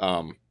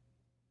 But,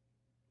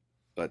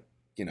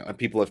 and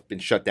people have been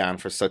shut down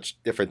for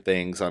such different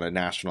things on a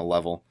national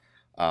level.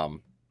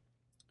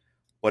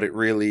 But it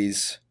really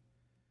is,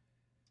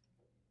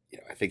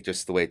 I think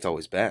just the way it's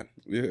always been.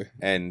 Yeah.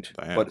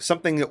 But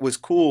something that was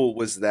cool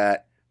was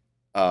that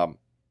my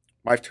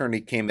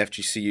fraternity came to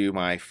FGCU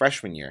my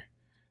freshman year.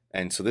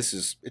 And so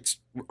it's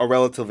a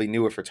relatively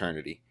newer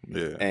fraternity.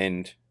 Yeah.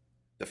 And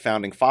the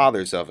founding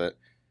fathers of it,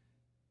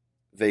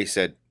 they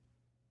said,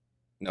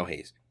 no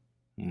hazing.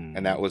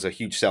 And that was a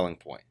huge selling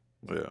point.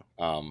 Yeah.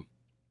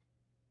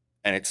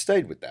 And it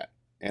stayed with that.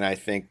 And I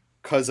think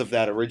because of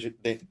that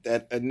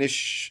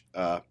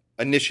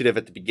initiative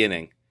at the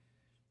beginning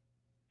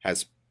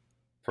has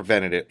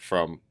prevented it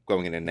from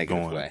going in a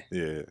negative way.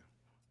 Yeah.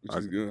 Which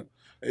is good.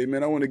 Hey,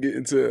 man, I want to get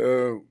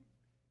into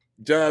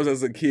jobs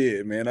as a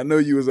kid, man. I know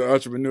you was an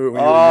entrepreneur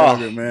when you were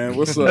younger, man.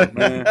 What's up,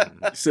 man?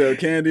 You sell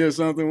candy or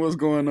something? What's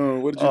going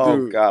on? What did you do?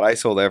 Oh, God, I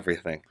sold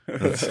everything.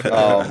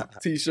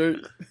 T-shirt?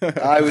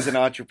 I was an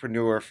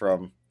entrepreneur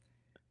from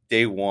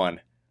day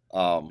one.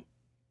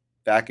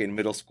 Back in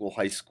middle school,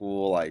 high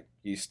school, I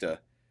used to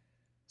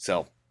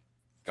sell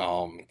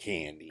gum and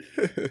candy.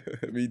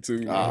 Me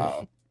too.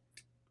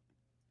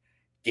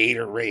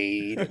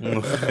 Gatorade,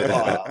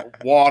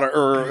 water,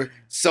 or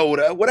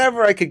soda,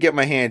 whatever I could get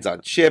my hands on,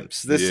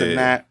 chips, this and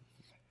that.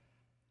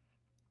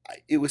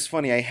 It was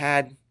funny.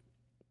 I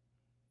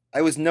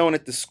was known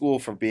at the school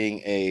for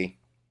being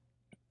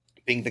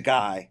the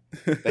guy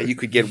that you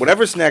could get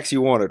whatever snacks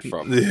you wanted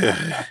from.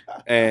 Yeah.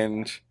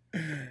 And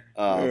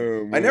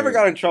I never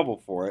got in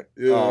trouble for it.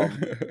 Yeah.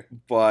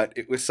 But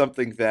it was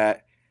something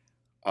that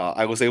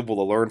I was able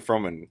to learn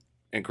from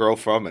and grow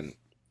from and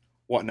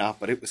whatnot.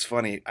 But it was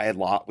funny. We had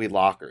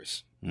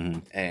lockers,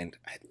 and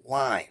I had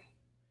line.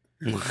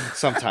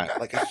 Sometimes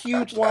like a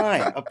huge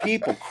line of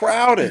people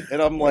crowded,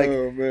 and I'm like,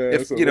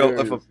 if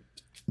a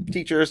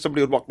teacher or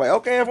somebody would walk by,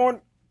 okay,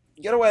 everyone,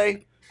 get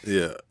away.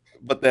 Yeah.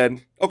 But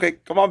then, okay,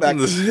 come on back.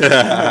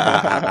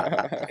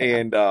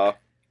 And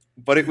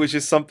but it was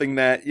just something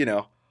that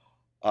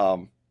I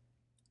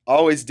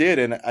always did,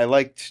 and I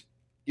liked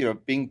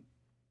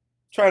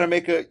trying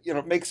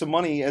to make some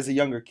money as a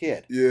younger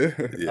kid.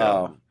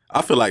 Yeah.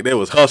 I feel like they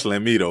was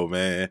hustling me though,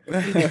 man.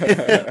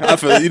 I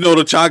feel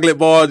the chocolate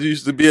bars you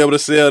used to be able to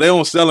sell. They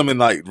don't sell them in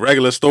like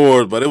regular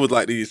stores, but it was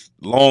like these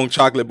long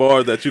chocolate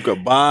bars that you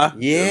could buy,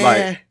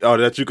 or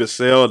that you could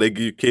sell. They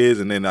give you kids,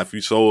 and then if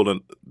you sold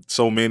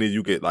so many,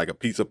 you get like a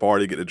pizza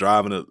party, get to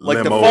drive in a limo.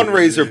 Like the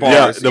fundraiser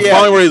bars. Yeah, the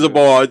fundraiser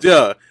bars.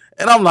 Yeah,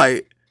 and I'm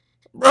like,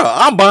 bro,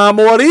 I'm buying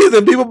more of these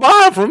than people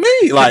buying from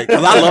me. Like,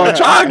 cause I love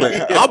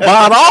chocolate. I'm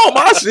buying all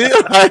my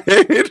shit. Like,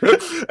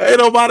 ain't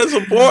nobody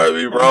supporting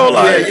me, bro.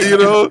 Like, you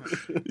know,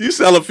 you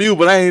sell a few,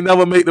 but I ain't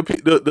never make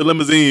the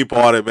limousine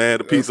party, man.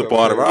 The pizza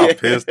party, bro. I'm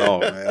pissed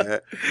off, man.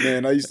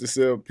 Man, I used to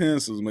sell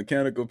pencils,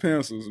 mechanical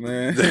pencils,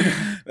 man.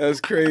 That's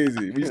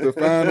crazy. We used to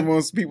find them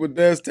on people's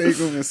desks, take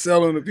them, and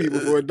sell them to people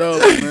for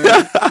 $1,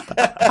 man.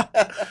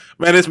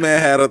 Man, this man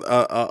had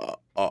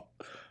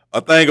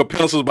a thing of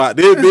pencils about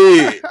this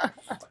big.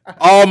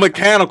 All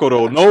mechanical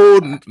though.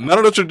 None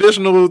of the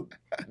traditional,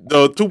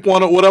 the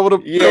 2.0, whatever the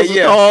pencils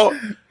called.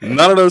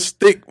 None of the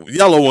stick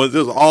yellow ones.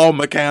 Just all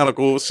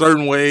mechanical,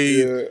 certain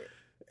ways. Yeah.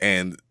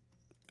 And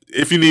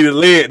if you needed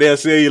lead, they'll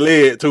sell you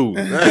lead too.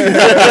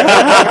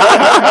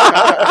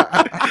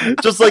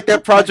 Just like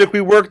that project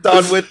we worked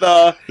on with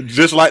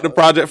just like the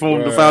project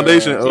from the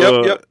foundation.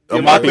 Yep. The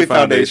Immokalee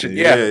Foundation.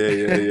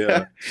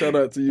 Yeah. Shout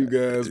out to you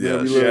guys,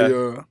 man. We love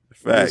y'all.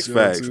 Facts.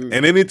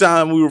 And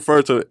anytime we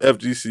refer to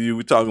FGCU,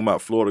 we're talking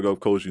about Florida Gulf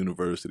Coast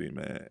University,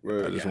 man.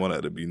 Right. I just want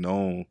that to be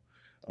known.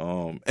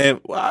 And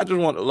I just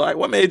want, like,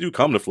 what made you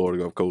come to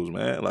Florida Gulf Coast,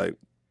 man? Like,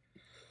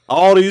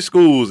 all these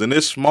schools and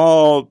this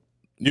small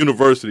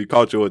university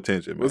caught your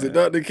attention, man. Was it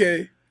Dr.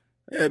 K?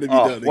 It had to be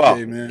Dr.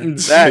 K, man.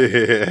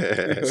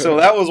 So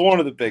that was one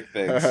of the big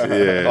things.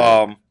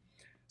 Yeah.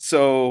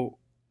 So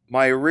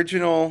my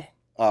original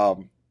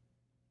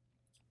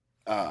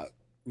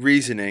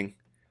reasoning,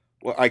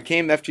 well, I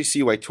came to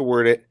FGCU, I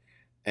toured it,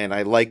 and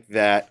I liked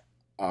that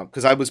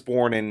because I was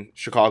born in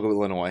Chicago,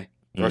 Illinois,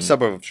 or a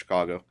suburb of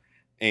Chicago,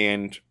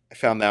 and I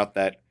found out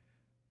that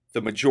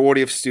the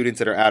majority of students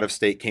that are out of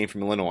state came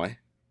from Illinois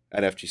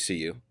at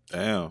FGCU.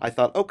 Damn. I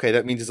thought, okay,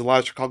 that means there's a lot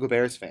of Chicago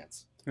Bears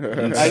fans.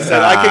 I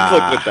said, I can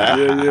click with that.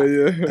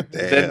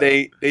 Yeah. Then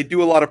they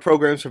do a lot of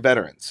programs for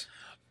veterans.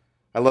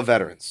 I love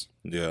veterans.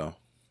 Yeah.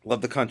 Love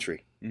the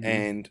country. Mm-hmm.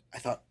 And I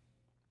thought,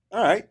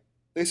 all right,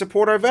 they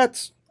support our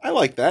vets. I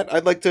like that.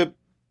 I'd like to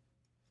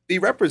be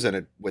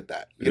represented with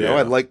that. You know,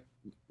 I'd like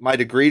my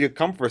degree to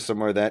come from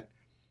somewhere that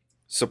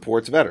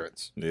supports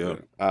veterans. Yeah.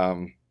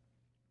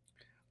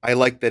 I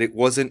like that it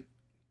wasn't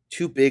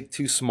too big,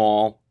 too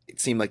small.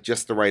 It seemed like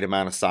just the right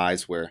amount of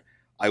size where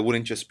I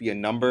wouldn't just be a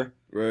number,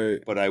 right?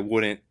 But I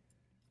wouldn't.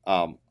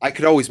 I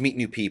could always meet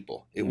new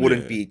people. It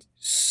wouldn't be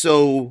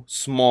so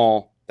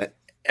small that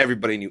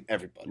everybody knew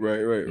everybody.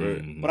 Right.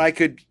 Mm-hmm. But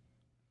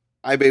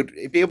I'd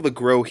be able to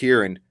grow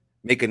here and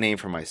make a name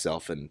for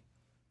myself and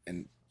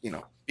you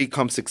know,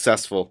 become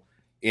successful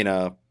in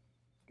a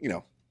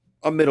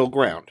middle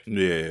ground.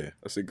 Yeah,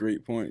 that's a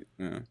great point.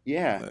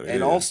 Yeah.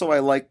 And also I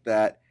like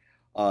that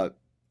the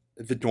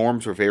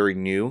dorms were very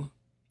new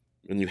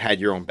and you had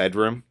your own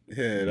bedroom.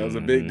 Yeah, that was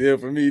a big deal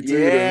for me too.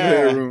 Yeah,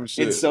 the bedroom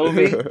shit. It's so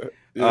me.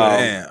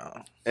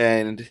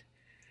 And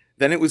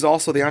then it was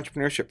also the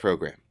entrepreneurship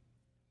program.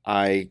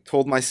 I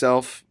told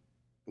myself,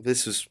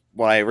 this is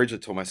what I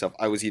originally told myself,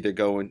 I was either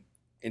going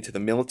into the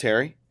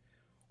military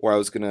or I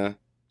was going to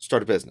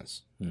start a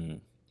business. Mm-hmm.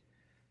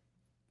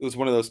 It was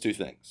one of those two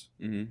things.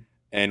 Mm-hmm.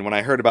 And when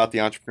I heard about the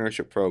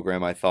entrepreneurship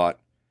program, I thought,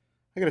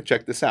 I got to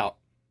check this out.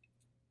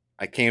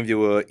 I came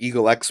to a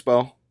Eagle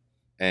Expo,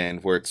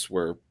 and where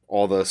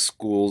all the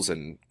schools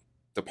and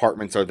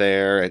departments are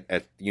there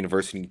at the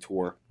university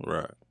tour.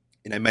 Right.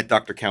 And I met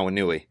Dr.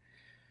 Kawanui.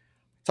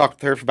 Talked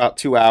to her for about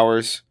 2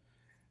 hours.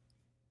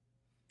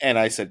 And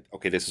I said,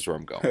 okay, this is where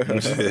I'm going.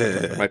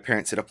 My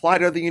parents said, apply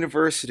to other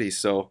universities.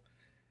 So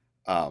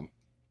I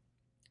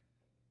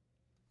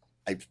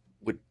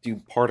would do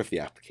part of the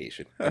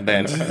application. And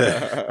then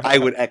I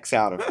would X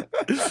out of it.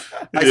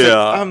 I said,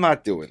 I'm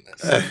not doing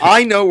this.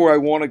 I know where I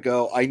want to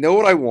go. I know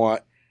what I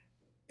want.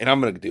 And I'm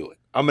going to do it.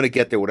 I'm going to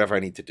get there whatever I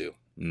need to do.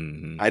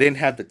 Mm-hmm. I didn't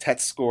have the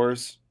test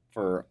scores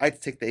I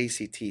had to take the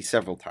ACT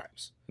several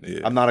times. Yeah.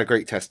 I'm not a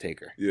great test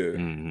taker. Yeah.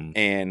 Mm-hmm.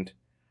 And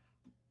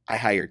I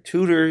hired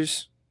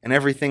tutors and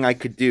everything I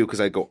could do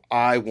because I go,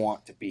 I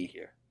want to be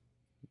here.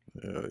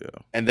 Yeah.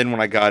 And then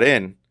when I got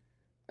in,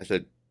 I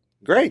said,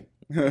 great.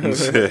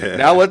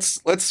 Now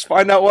let's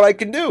find out what I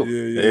can do.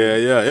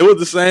 Yeah. It was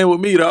the same with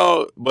me,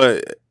 dog.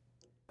 But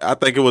I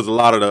think it was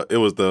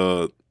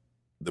the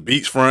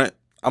beachfront.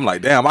 I'm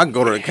like, damn, I can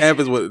go to the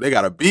campus where they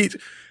got a beach.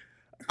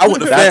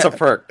 That's a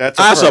perk.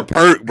 That's a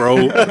perk,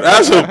 bro.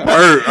 That's a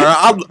perk.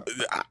 I'm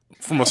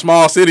from a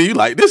small city. You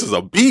like, this is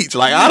a beach.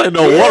 Like, I didn't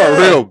know what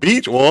a real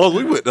beach was.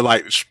 We went to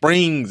like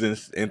springs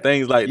and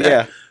things like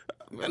that.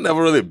 I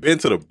never really been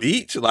to the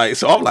beach. Like,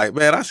 so I'm like,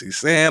 man, I see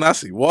sand, I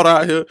see water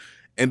out here.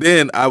 And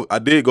then I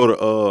did go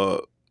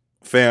to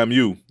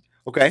FAMU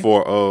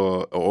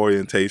for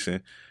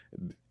orientation.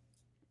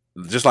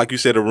 Just like you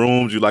said, the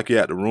rooms, you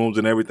had the rooms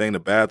and everything, the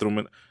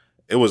bathroom.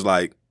 It was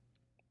like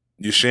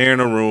you're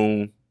sharing a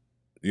room.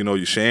 You know,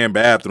 you're sharing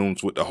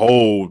bathrooms with the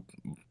whole,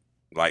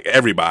 like,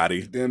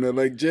 everybody. It's damn near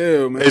like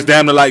jail, man. It's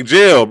damn near like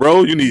jail,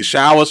 bro. You need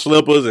shower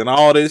slippers and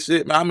all this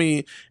shit. I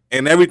mean,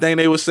 and everything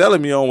they were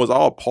selling me on was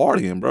all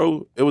partying,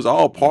 bro. It was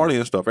all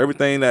partying stuff.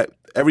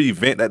 Every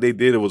event that they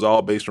did, it was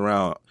all based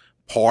around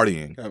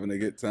partying. Having a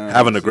good time.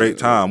 Having a great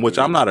time, which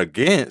I'm not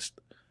against.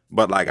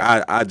 But, like,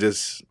 I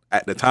just,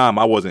 at the time,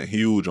 I wasn't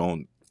huge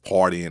on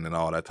partying and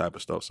all that type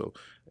of stuff. So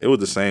it was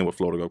the same with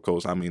Florida Gulf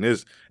Coast. I mean,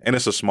 it's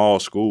a small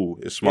school.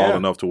 It's small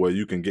enough to where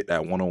you can get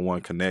that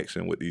one-on-one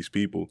connection with these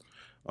people.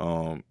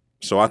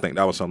 So I think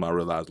that was something I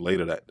realized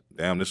later that,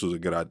 damn, this was a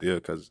good idea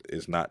because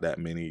it's not that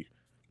many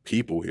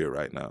people here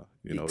right now.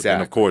 You know, exactly.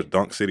 And of course,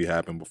 Dunk City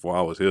happened before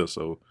I was here,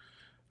 so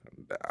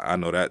I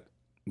know that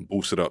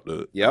boosted up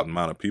the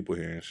amount of people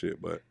here and shit.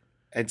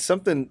 And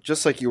something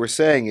just like you were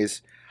saying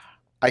is,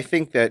 I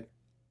think that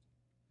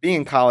being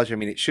in college, I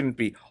mean, it shouldn't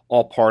be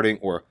all partying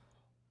or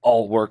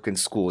all work and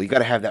school. You got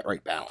to have that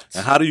right balance.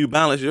 And how do you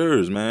balance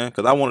yours, man?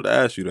 Because I wanted to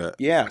ask you that.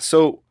 Yeah.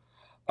 So,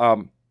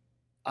 I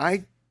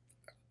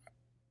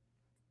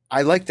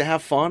like to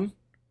have fun,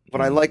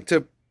 but I like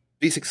to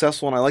be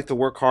successful and I like to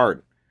work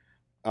hard.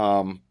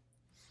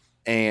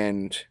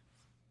 And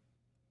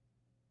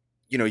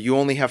you know, you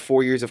only have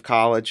 4 years of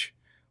college,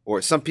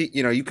 or some people,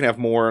 you know, you can have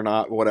more or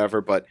not,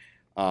 whatever, but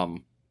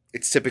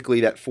it's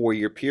typically that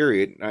 4-year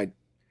period. And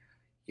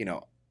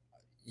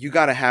you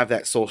got to have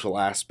that social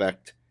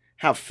aspect,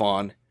 have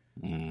fun.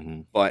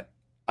 Mm-hmm. But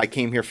I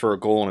came here for a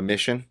goal and a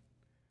mission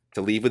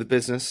to leave with a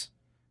business,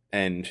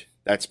 and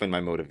that's been my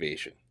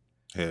motivation.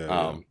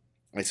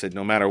 I said,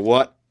 no matter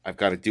what, I've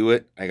got to do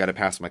it. I got to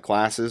pass my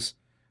classes.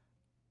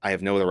 I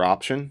have no other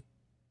option.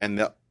 And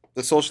the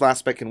social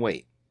aspect can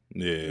wait.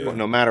 Yeah. But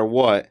no matter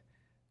what,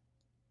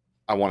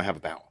 I want to have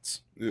a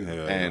balance.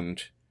 Yeah.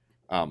 And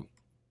I'm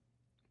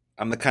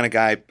the kind of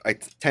guy, I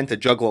tend to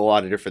juggle a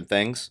lot of different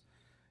things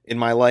in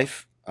my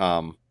life,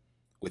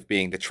 with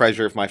being the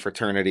treasurer of my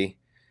fraternity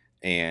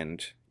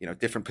and, you know,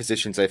 different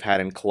positions I've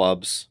had in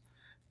clubs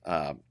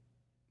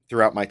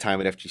throughout my time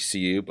at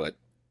FGCU, but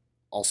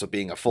also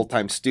being a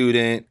full-time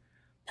student,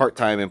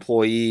 part-time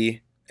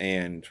employee,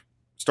 and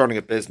starting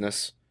a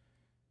business.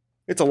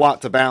 It's a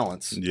lot to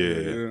balance.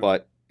 Yeah.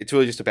 But it's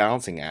really just a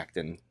balancing act.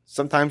 And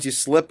sometimes you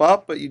slip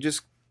up, but you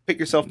just pick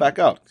yourself back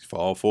up.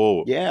 Fall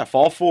forward. Yeah,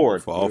 fall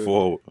forward. Fall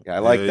forward. Yeah, I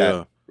like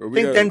that. Yeah. I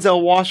think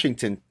Denzel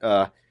Washington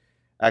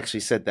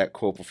actually said that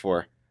quote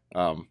before.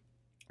 I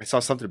saw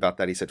something about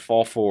that. He said,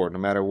 fall forward, no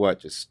matter what.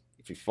 Just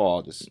if you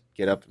fall, just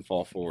get up and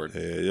fall forward.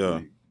 Yeah.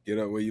 Get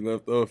up where you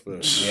left off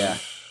at. Yeah.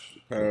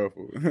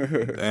 Powerful.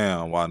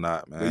 Damn, why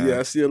not, man? But yeah,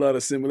 I see a lot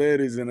of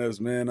similarities in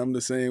us, man. I'm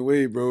the same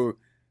way, bro.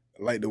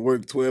 I like to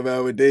work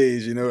 12-hour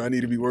days, you know. I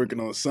need to be working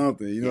on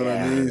something, you know what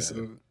I mean?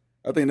 So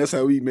I think that's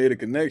how we made a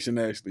connection,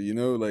 actually, you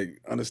know,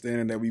 like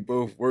understanding that we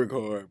both work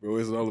hard, bro.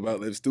 It's all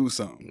about let's do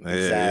something.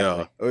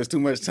 Yeah. Oh, it's too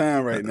much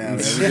time right now,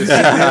 man.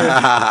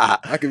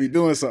 I could be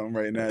doing something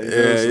right now. You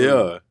know?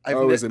 So I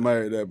always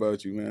admired that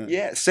about you, man.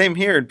 Yeah, same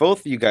here. And both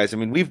of you guys, I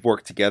mean, we've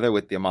worked together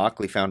with the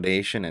Immokalee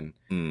Foundation,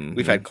 and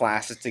we've had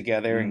classes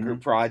together and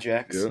group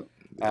projects.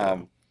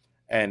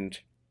 And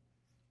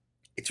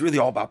it's really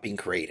all about being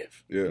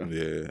creative.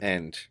 Yeah.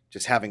 And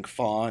just having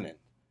fun and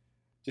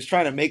just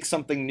trying to make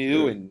something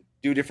new and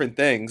do different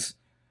things.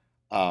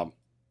 One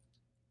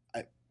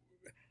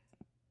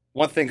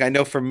thing I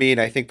know for me,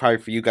 and I think probably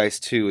for you guys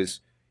too,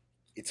 is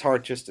it's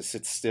hard just to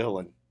sit still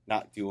and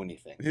not do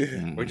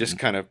anything. Or just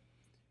kind of,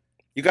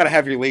 you got to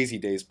have your lazy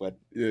days, but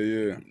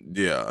yeah,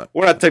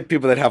 we're not the type of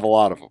people that have a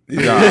lot of them.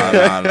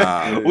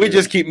 Nah. We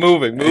just keep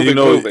moving.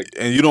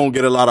 And you don't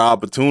get a lot of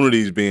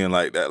opportunities being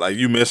like that. Like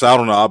you miss out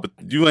on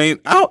you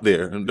ain't out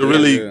there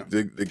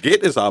to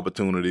get this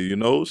opportunity, you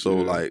know? So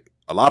like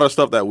a lot of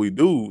stuff that we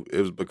do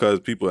is because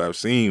people have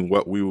seen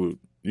what we were,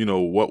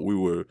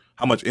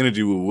 how much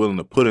energy we were willing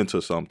to put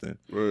into something,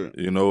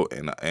 you know?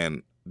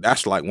 And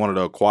that's like one of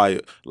the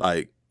quiet,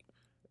 like,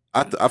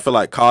 I feel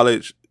like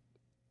college,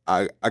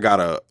 I got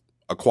a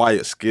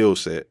quiet skill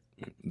set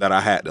that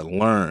I had to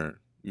learn,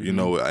 you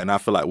know, and I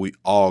feel like we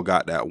all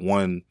got that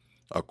one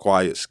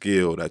acquired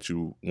skill that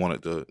you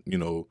wanted to, you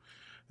know,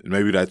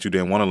 maybe that you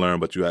didn't want to learn,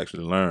 but you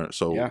actually learned.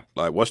 So,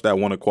 like, what's that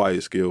one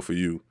acquired skill for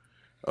you?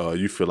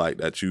 You feel like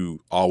that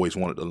you always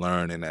wanted to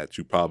learn and that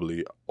you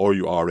probably, or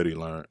you already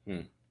learned?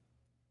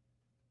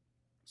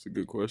 It's a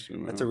good question,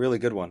 man. That's a really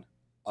good one.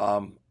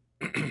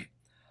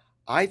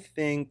 I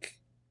think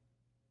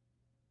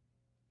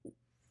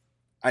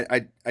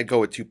I'd go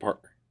with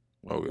two-part.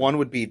 Okay. One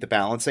would be the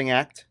balancing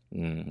act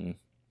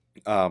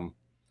of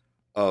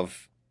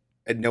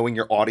knowing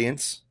your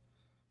audience,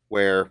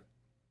 where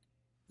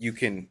you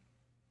can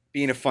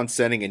be in a fun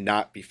setting and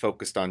not be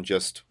focused on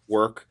just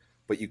work,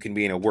 but you can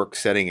be in a work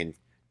setting and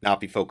not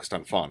be focused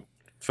on fun.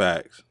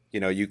 Facts. You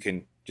know, you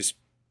can just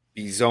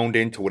be zoned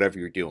into whatever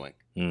you're doing.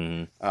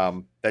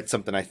 That's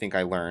something I think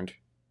I learned,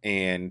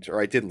 or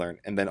I did learn.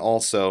 And then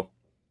also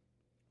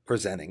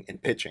presenting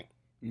and pitching.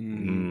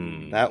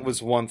 That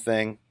was one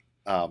thing.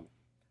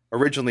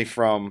 Originally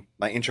from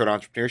my intro to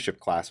entrepreneurship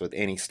class with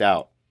Annie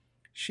Stout.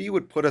 She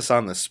would put us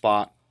on the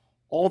spot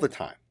all the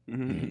time.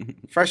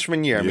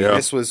 Freshman year, I mean,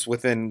 this was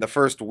within the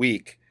first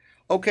week.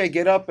 Okay,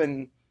 get up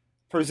and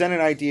present an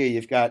idea.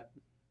 You've got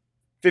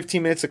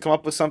 15 minutes to come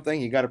up with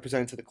something. You got to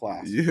present it to the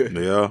class.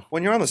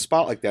 When you're on the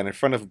spot like that in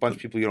front of a bunch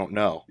of people you don't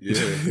know,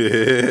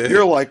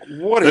 you're like,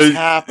 what is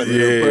happening?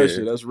 Real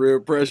pressure. That's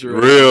real pressure.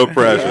 Real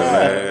pressure,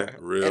 man.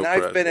 Real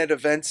pressure. I've been at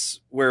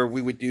events where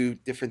we would do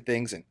different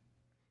things, and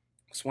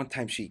So one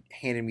time she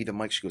handed me the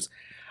mic. She goes,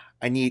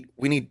 we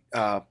need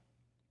 10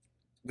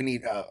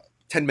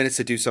 minutes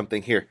to do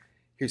something.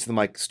 Here's the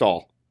mic,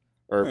 stall.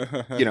 Or,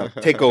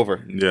 take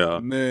over. Yeah.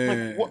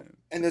 Man. Like, what?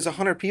 And there's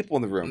 100 people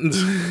in the room. I'm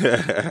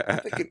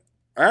thinking,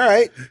 all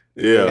right.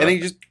 Yeah. And then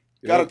you just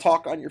got to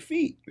talk on your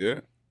feet.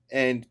 Yeah.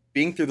 And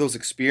being through those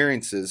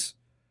experiences,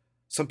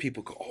 some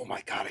people go, oh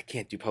my God, I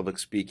can't do public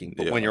speaking.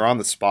 But when you're on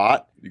the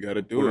spot, you got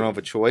to do you it. don't have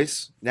a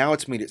choice. Now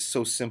it's made it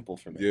so simple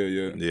for me.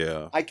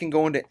 Yeah. I can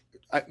go into,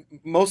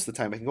 most of the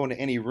time, I can go into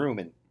any room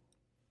and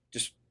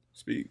just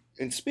speak.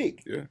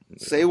 Yeah.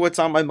 Say what's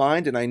on my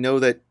mind. And I know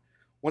that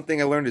one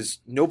thing I learned is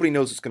nobody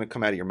knows what's going to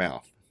come out of your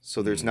mouth.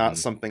 So there's not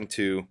something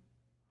to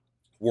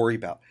worry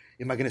about.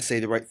 Am I going to say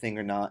the right thing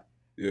or not?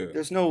 Yeah.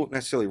 There's no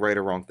necessarily right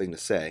or wrong thing to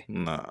say.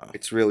 Nah.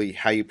 It's really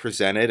how you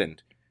present it, and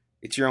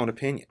it's your own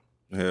opinion.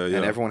 Hell yeah.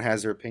 And everyone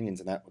has their opinions,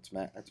 and that's what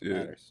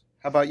matters.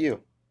 How about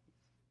you?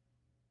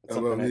 How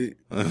about me?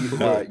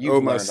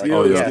 My skills.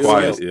 Oh, yeah,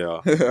 quiet.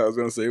 Yeah. I was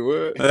gonna say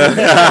what?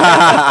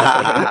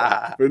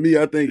 For me,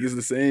 I think it's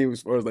the same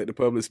as far as like the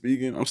public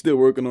speaking. I'm still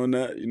working on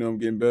that. I'm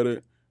getting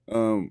better.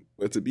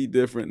 But to be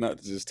different, not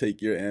to just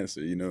take your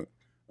answer.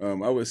 I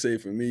would say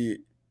for me,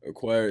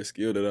 acquired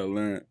skill that I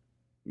learned,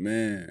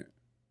 man,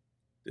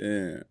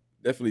 damn,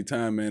 definitely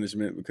time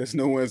management, because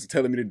no one's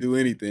telling me to do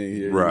anything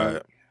here.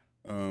 Right.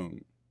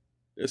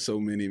 There's so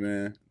many,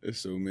 man. There's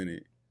so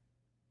many.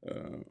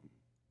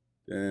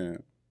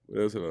 Damn.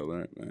 What else have I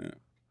learned, man?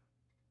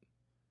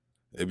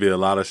 It'd be a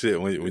lot of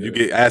shit when you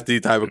get asked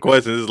these type of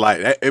questions. It's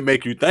like it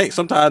make you think.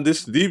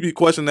 Sometimes these be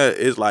question that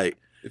is like,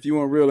 if you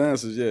want real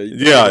answers,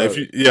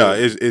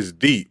 it's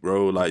deep,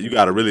 bro. Like you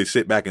got to really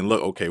sit back and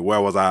look. Okay, where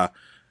was I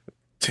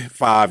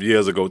 5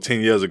 years ago,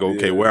 10 years ago?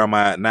 Okay, where am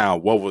I at now?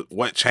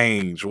 What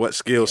changed? What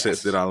skill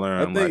sets did I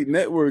learn? I think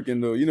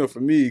networking though, for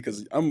me,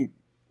 because I'm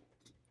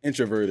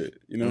introverted,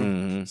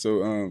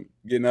 so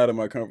getting out of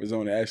my comfort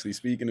zone and actually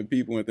speaking to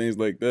people and things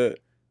like that,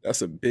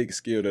 that's a big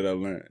skill that I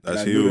learned.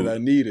 That's and I huge. knew that I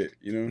need it,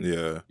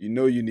 Yeah.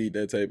 You need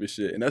that type of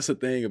shit. And that's the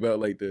thing about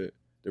like the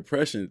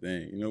depression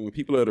thing. When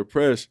people are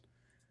depressed,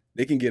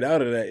 they can get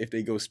out of that if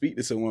they go speak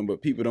to someone,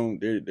 but people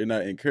they're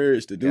not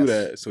encouraged to do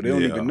that. So they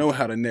don't even know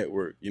how to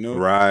network,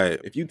 Right.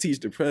 If you teach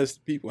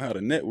depressed people how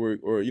to network,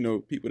 or,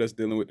 people that's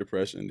dealing with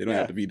depression, they don't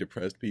have to be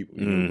depressed people,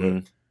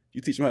 but you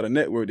teach them how to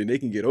network, then they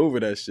can get over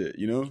that shit,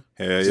 Hell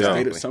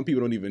yeah. Some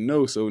people don't even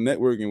know. So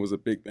networking was a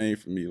big thing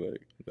for me.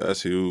 Like,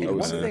 that's huge. And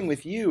one thing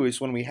with you is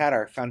when we had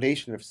our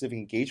Foundation of Civic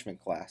Engagement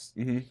class,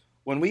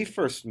 when we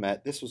first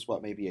met, this was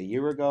maybe a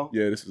year ago?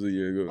 Yeah, this was a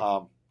year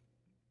ago.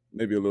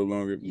 Maybe a little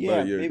longer. Yeah,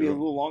 about a year maybe ago. a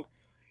little longer.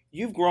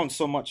 You've grown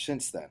so much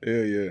since then.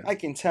 Yeah. I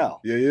can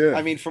tell. Yeah.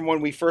 I mean, from when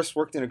we first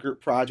worked in a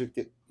group project,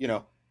 it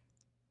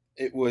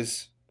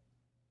was,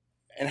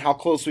 and how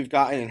close we've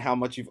gotten and how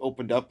much you've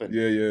opened up. And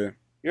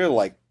you're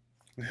like,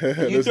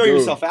 you throw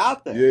yourself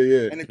out there.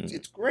 Yeah. And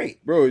it's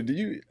great. Bro, I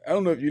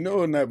don't know if you know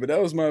or not, but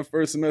that was my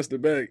first semester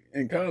back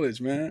in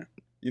college, man.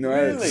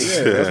 Really?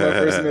 That's my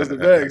first semester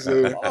back.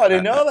 So I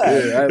didn't know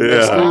that. Yeah, I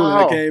left school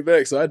and I came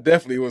back, so I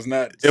definitely was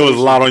not. It was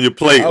a lot on your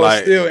plate. I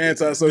was still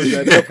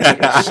antisocial at that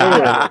point,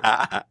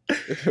 for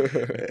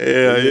sure.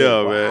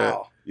 Yeah, man.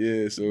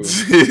 Yeah, so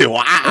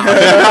wow.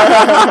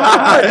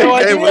 He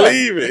can't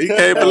believe it. He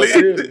can't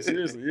believe it.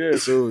 Seriously, yeah.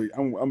 So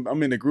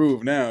I'm in the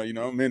groove now.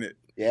 I'm in it.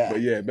 Yeah. But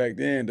yeah, back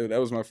then though, that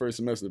was my first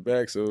semester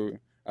back, so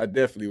I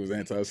definitely was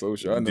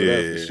antisocial. I know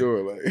that for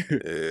sure. Like,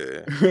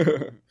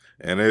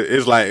 and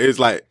it's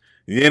like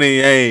yin and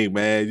yang,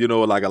 man.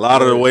 Like a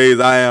lot of the ways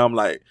I am,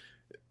 like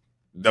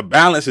the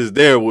balance is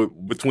there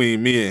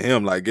between me and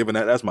him. Like, given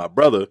that's my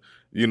brother,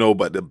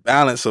 but the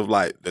balance of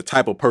like the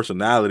type of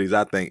personalities,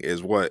 I think,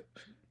 is what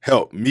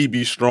help me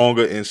be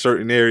stronger in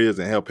certain areas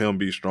and help him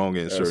be stronger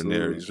in certain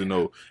areas.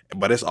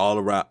 But it's all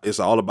about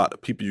the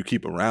people you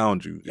keep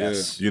around you.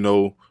 Yes.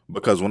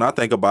 Because when I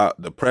think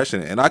about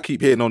depression, and I keep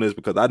hitting on this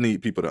because I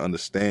need people to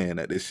understand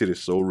that this shit is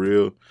so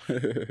real.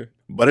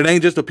 But it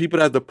ain't just the people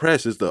that's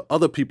depressed, it's the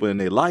other people in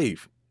their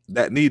life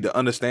that need to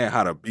understand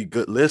how to be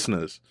good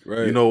listeners.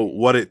 Right.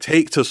 What it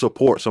takes to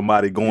support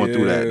somebody going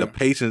through that. The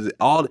patience,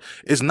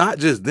 it's not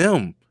just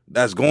them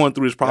that's going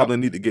through this problem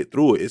and need to get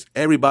through it. It's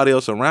everybody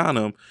else around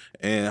them.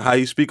 And how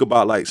you speak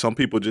about, like, some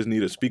people just need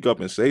to speak up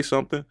and say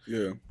something.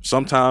 Yeah.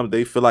 Sometimes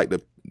they feel like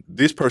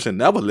this person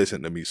never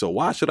listened to me, so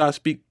why should I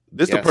speak?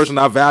 This the person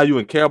I value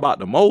and care about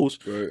the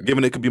most,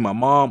 given it could be my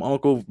mom,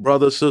 uncle,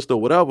 brother, sister,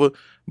 whatever.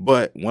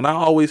 But when I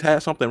always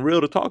had something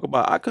real to talk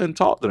about, I couldn't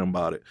talk to them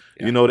about it.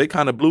 Yeah. They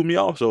kind of blew me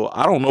off, so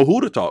I don't know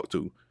who to talk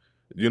to.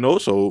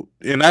 So,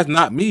 and that's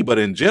not me, but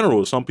in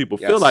general, some people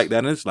feel like that,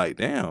 and it's like,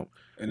 damn,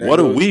 what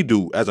do we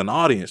do as an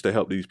audience to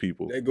help these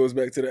people? That goes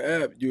back to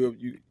the app.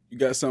 You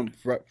got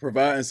something,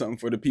 providing something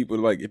for the people.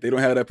 Like, if they don't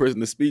have that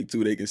person to speak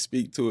to, they can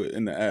speak to it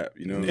in the app,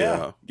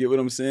 Yeah. Get what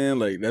I'm saying?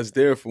 Like, that's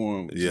there for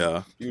them.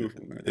 Yeah.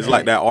 Beautiful, man. It's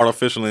like that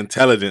artificial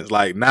intelligence.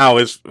 Like, now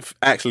it's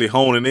actually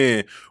honing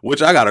in,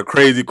 which I got a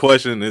crazy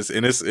question,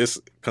 and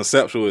it's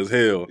conceptual as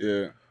hell.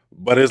 Yeah.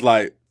 But it's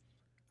like,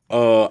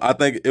 I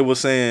think it was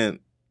saying,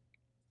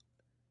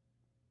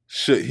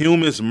 should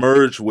humans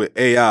merge with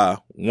AI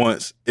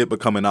once it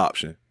become an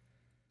option?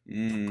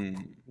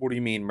 What do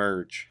you mean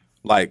merge?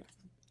 Like,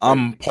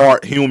 I'm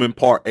part human,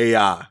 part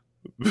AI.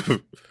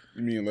 You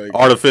mean like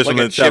artificial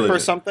like a intelligence chip or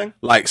something?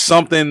 Like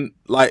something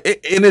like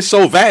and it's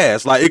so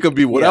vast. Like it could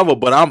be whatever.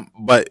 Yeah.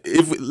 But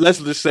if let's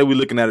just say we're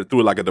looking at it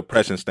through like a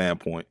depression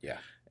standpoint. Yeah.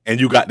 And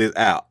you got this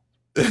app.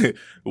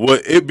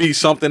 Would it be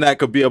something that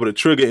could be able to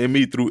trigger in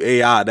me through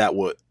AI that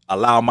would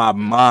allow my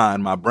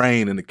mind, my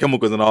brain, and the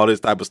chemicals and all this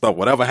type of stuff,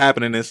 whatever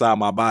happening inside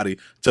my body,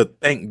 to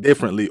think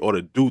differently or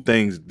to do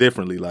things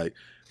differently? Like,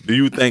 do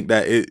you think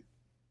that's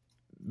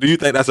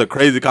a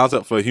crazy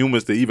concept for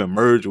humans to even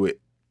merge with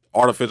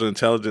artificial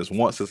intelligence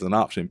once it's an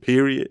option,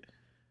 period?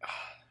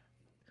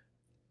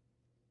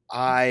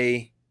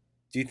 I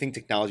do think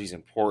technology is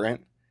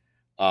important,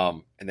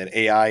 and that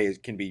AI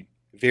can be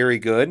very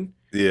good.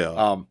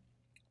 Yeah.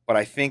 But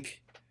I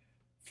think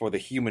for the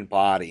human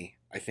body,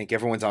 I think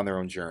everyone's on their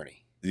own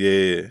journey.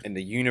 Yeah. And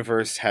the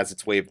universe has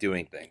its way of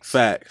doing things.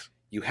 Facts.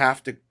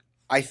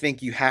 I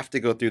think you have to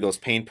go through those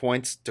pain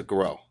points to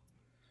grow.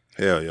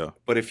 Hell yeah.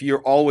 But if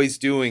you're always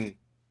doing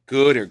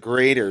good or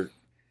great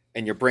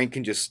and your brain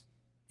can just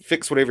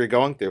fix whatever you're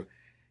going through,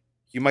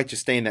 you might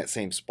just stay in that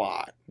same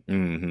spot.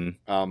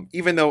 Mm-hmm.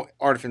 Even though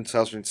artificial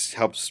intelligence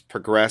helps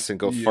progress and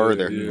go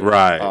further. Yeah.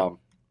 Right.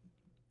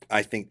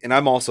 I think, and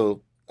I'm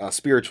also a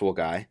spiritual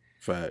guy.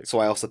 Facts. So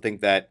I also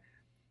think that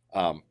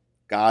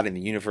God and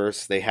the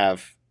universe, that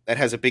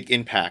has a big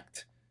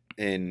impact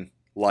in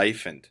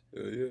life. And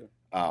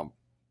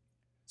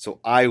so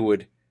I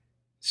would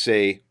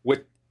say,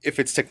 if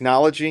it's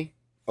technology,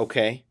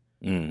 okay,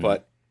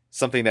 but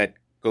something that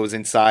goes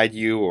inside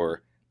you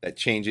or that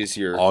changes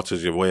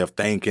alters your way of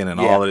thinking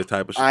and all of this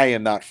type of shit. I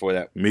am not for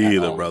that. Me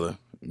either, brother.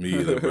 It's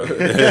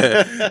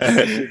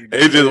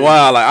just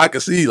wild. Like I can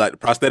see like the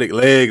prosthetic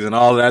legs and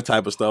all of that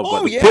type of stuff.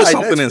 But to put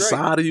something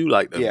inside of you,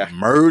 like to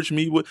merge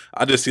me with,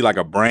 I just see like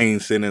a brain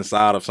sitting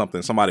inside of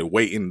something. Somebody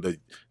waiting to.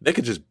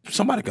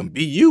 Somebody can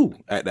be you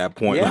at that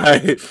point. Yeah.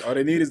 Like, all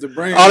they need is the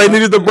brain. All they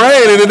need is the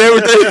brain, and then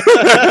everything.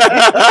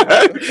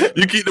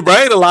 You keep the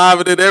brain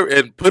alive, and then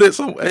and put it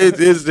somewhere.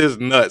 It's just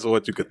nuts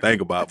what you could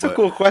think about. It's a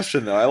cool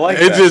question though. I like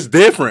it's that. just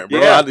different, bro.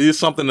 Yeah. It's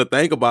something to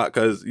think about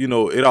because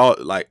it all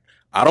like.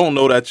 I don't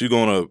know that you're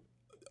gonna,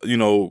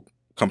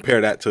 compare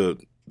that to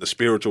the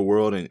spiritual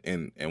world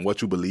and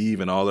what you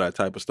believe and all that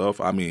type of stuff.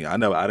 I mean, I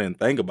didn't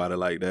think about it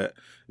like that.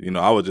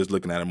 I was just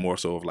looking at it more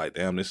so of like,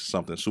 damn, this is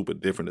something super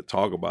different to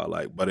talk about.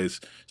 Like, but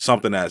it's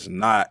something that's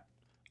not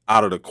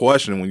out of the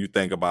question when you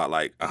think about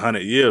like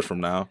 100 years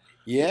from now.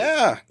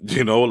 Yeah.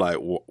 Like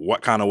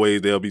what kind of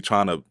ways they'll be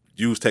trying to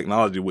use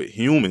technology with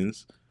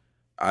humans.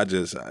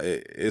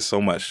 It's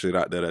so much shit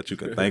out there that you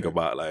can think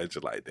about. Like, it's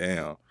just like,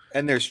 damn.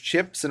 And there's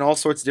chips and all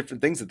sorts of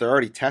different things that they're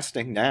already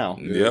testing now.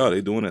 Yeah,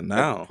 they're doing it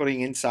now. Like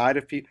putting inside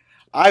of people.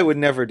 I would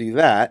never do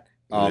that.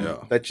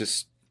 That's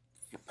just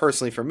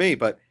personally for me,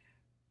 but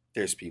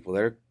there's people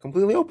that are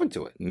completely open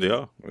to it.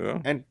 Yeah.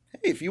 And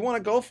hey, if you want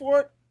to go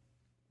for it,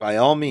 by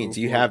all means,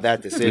 you have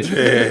that decision.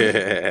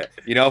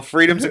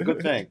 Freedom's a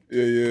good thing.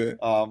 Yeah.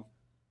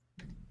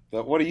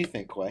 But what do you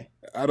think, Quay?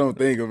 I don't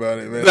think about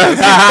it, man.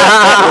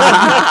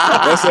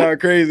 That sounds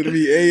crazy to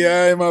me.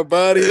 AI in my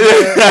body.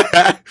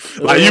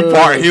 Like you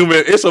part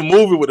human. It's a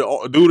movie with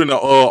a dude in the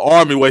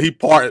army where he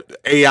part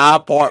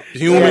AI, part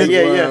human.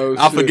 Yeah.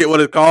 I forget what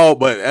it's called,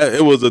 but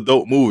it was a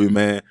dope movie,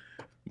 man.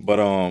 But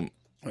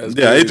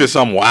it's just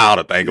something wild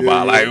to think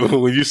about. Like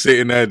when you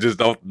sitting there, and just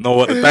don't know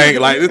what to think.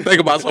 Like just think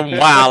about something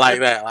wild like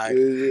that. Like,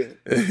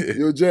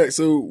 Yo, Jack.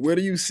 So where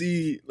do you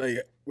see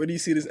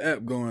this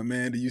app going,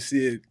 man? Do you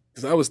see it?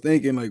 Because I was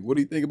thinking, like, what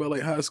do you think about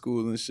like high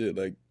schools and shit?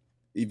 Like,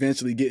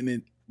 eventually getting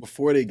it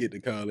before they get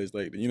to college,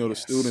 like the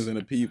students and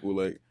the people,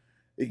 like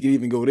it can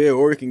even go there,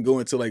 or it can go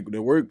into like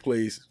the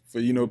workplace for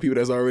people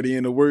that's already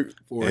in the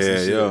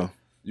workforce. Yeah.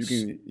 You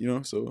can,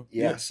 so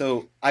yeah.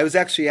 So I was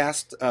actually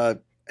asked, I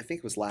think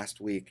it was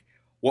last week,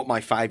 what my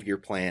 5-year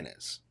plan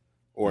is,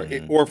 or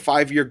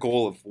 5-year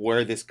goal of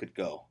where this could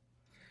go,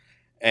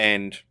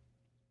 and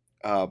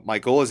my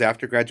goal is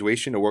after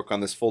graduation to work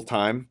on this full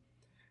time,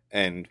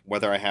 and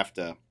whether I have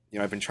to.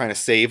 I've been trying to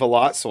save a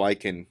lot so I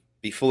can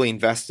be fully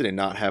invested and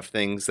not have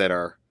things that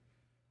are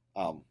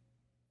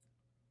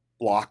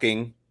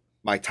blocking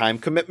my time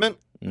commitment.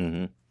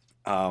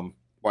 Mm-hmm.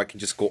 Or I can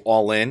just go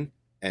all in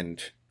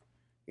and,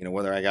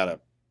 whether I got to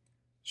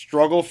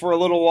struggle for a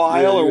little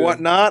while or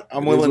whatnot,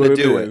 I'm willing to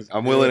do it.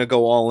 I'm willing to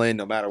go all in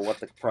no matter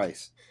what the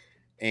price.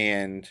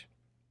 And,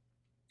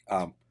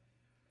 but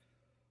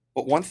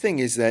one thing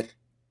is that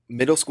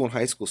middle school and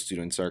high school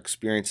students are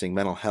experiencing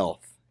mental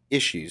health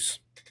issues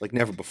like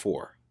never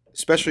before.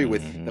 Especially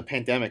with the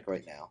pandemic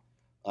right now.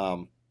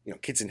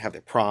 Kids didn't have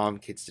their prom.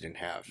 Kids didn't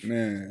have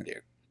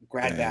their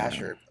grad bash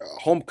or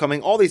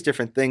homecoming. All these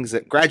different things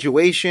that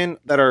graduation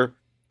that are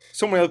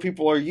so many other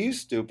people are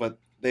used to, but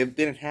they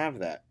didn't have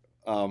that.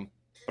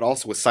 But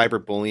also with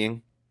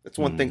cyberbullying, that's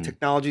one thing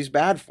technology is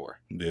bad for.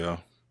 Yeah.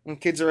 When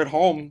kids are at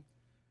home,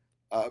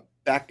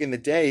 back in the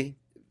day,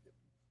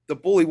 the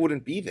bully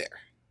wouldn't be there.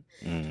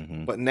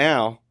 But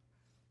now,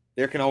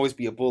 there can always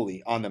be a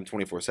bully on them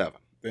 24/7.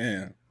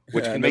 Damn.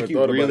 which I can never make you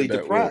thought about really it that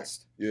way.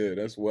 depressed. Yeah,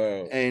 that's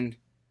wild. And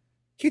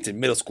kids in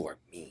middle school are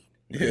mean.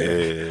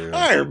 Yeah.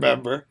 I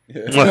remember.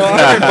 Yeah.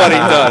 Everybody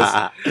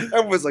does.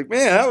 Everyone's like,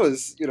 man, that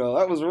was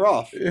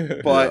rough.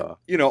 Yeah. But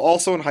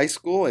also in high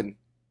school, and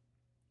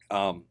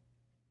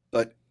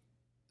but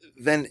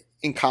then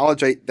in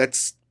college,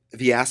 that's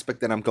the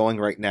aspect that I'm going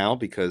right now,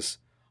 because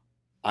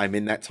I'm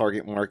in that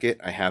target market.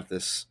 I have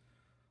this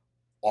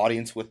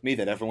audience with me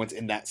that everyone's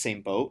in that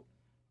same boat,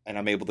 and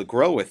I'm able to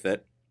grow with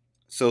it.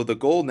 So the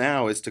goal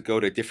now is to go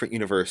to different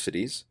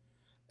universities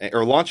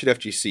or launch at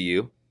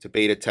FGCU to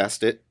beta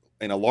test it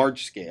in a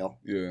large scale.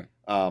 Yeah.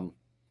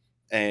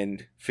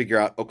 And figure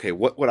out, okay,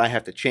 what would I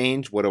have to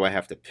change? What do I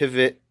have to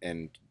pivot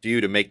and do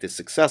to make this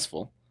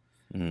successful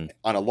on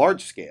a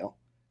large scale?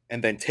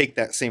 And then take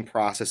that same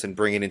process and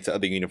bring it into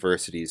other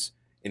universities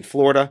in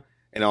Florida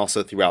and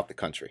also throughout the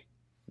country.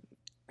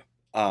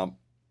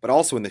 But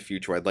also in the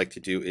future, what I'd like to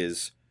do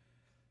is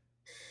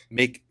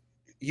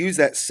use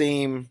that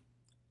same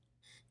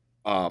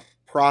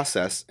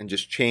process and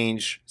just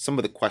change some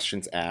of the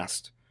questions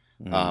asked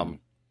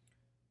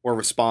or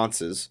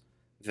responses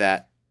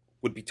that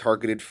would be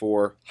targeted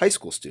for high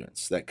school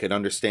students that could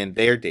understand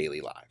their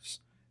daily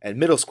lives, and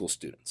middle school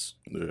students.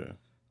 Yeah.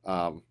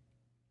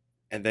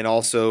 And then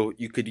also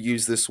you could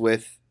use this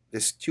with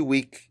this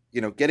 2-week,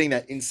 getting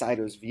that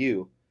insider's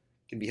view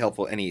can be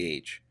helpful at any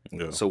age.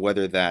 Yeah. So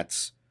whether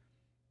that's,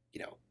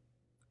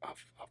 a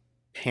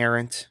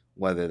parent,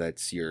 whether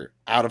that's you're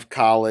out of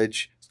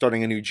college,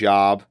 starting a new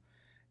job,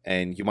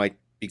 and you might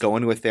be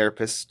going to a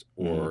therapist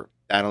or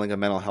battling a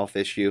mental health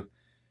issue,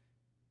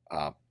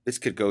 this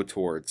could go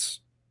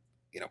towards,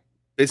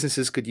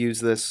 businesses could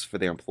use this for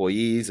their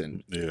employees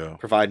and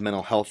provide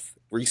mental health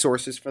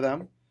resources for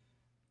them.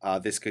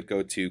 This could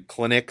go to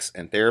clinics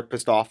and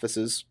therapist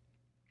offices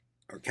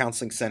or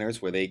counseling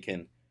centers where they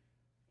can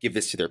give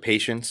this to their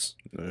patients.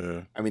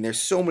 Yeah. I mean, there's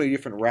so many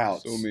different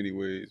routes. So many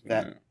ways,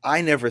 that man.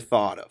 I never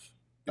thought of.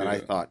 That I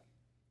Yeah. thought,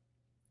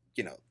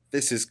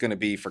 this is going to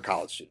be for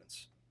college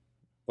students.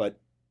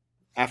 But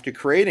after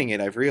creating it,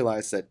 I've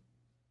realized that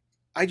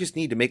I just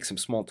need to make some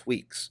small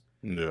tweaks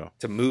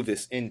to move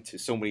this into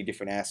so many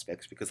different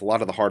aspects, because a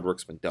lot of the hard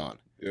work's been done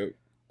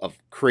of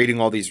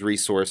creating all these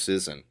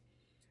resources. And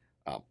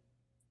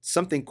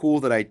something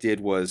cool that I did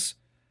was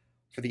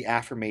for the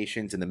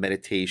affirmations and the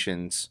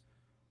meditations,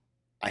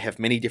 I have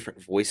many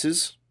different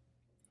voices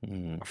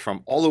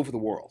from all over the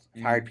world.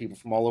 I've hired people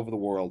from all over the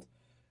world,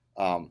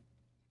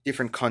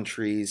 different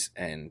countries,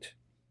 and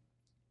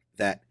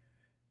that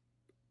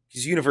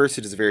these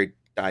universities are very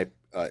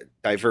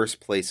diverse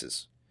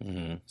places.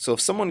 So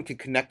if someone can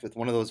connect with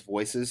one of those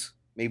voices,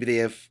 maybe they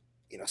have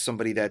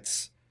somebody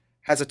has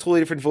a totally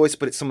different voice,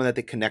 but it's someone that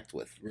they connect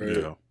with. Right.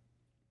 Yeah.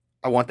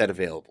 I want that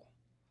available.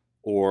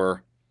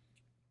 Or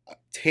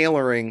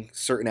tailoring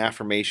certain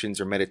affirmations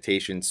or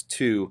meditations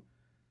to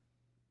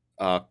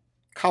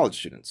college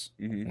students,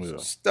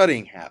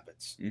 studying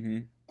habits,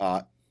 getting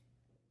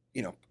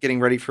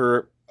ready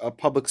for a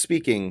public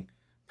speaking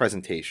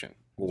presentation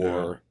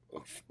or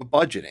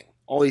budgeting,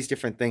 all these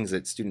different things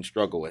that students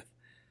struggle with,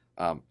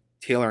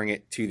 tailoring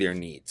it to their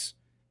needs.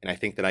 And I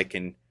think that I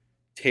can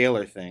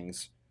tailor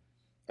things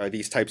or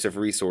these types of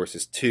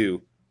resources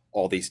to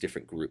all these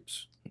different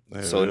groups.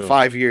 So in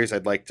 5 years,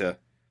 I'd like to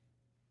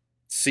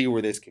see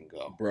where this can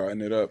go.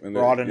 Broaden it up and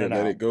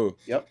let it go.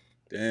 Yep.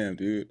 Damn,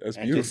 dude. That's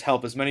and beautiful. just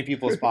help as many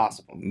people as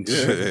possible.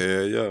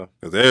 Yeah.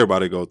 Because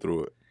everybody go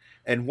through it.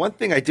 And one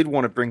thing I did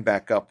want to bring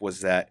back up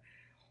was that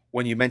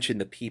when you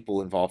mentioned the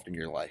people involved in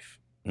your life,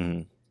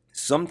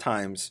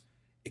 sometimes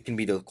it can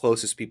be the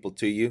closest people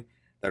to you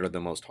that are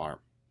the most harm.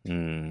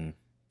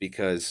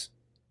 Because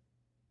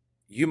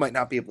you might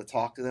not be able to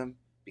talk to them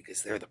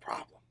because they're the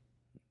problem.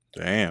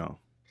 Damn.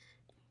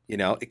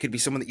 It could be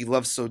someone that you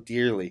love so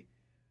dearly,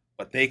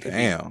 but they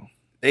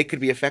could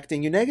be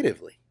affecting you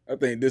negatively. I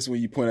think this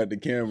when you point at the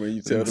camera and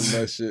you tell them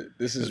that shit.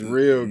 This is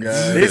real,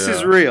 guys. This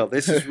is real.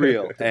 This is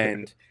real.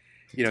 And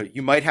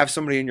you might have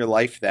somebody in your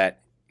life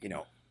that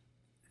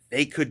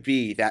they could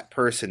be that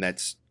person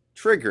that's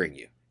triggering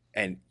you,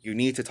 and you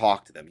need to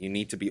talk to them. You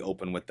need to be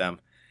open with them,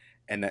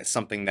 and that's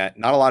something that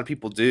not a lot of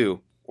people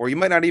do, or you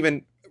might not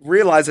even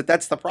realize that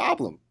that's the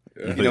problem.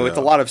 It's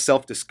a lot of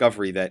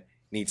self-discovery that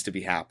needs to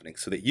be happening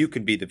so that you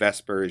can be the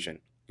best version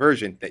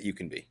that you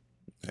can be.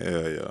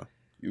 Yeah.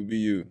 You be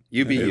you.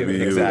 You be you.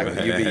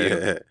 Exactly. You be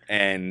you.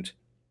 And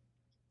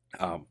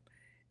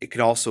it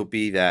could also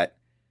be that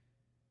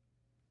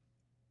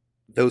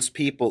those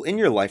people in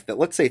your life that,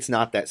 let's say it's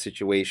not that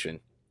situation,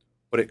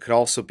 but it could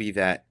also be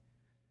that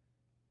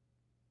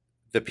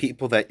the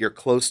people that you're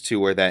close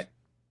to or that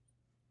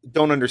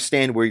don't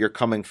understand where you're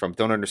coming from,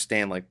 don't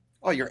understand like,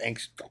 oh, you're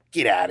anxious, go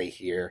get out of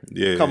here.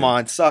 Yeah. Come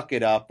on, suck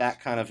it up.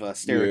 That kind of a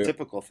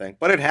stereotypical thing.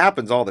 But it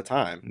happens all the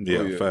time.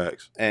 Yeah,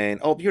 facts.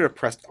 And, oh, you're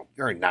depressed. Oh,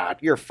 you're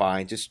not. You're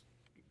fine. Just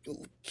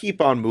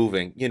keep on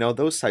moving.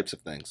 Those types of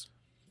things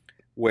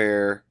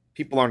where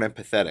people aren't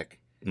empathetic.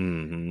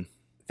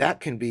 That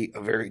can be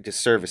a very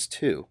disservice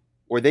too.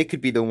 Or they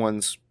could be the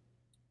ones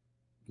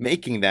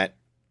making that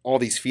all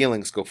these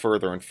feelings go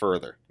further and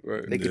further.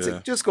 Right. They could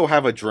say, just go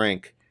have a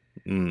drink.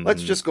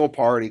 Let's just go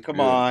party. Come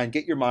on,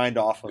 get your mind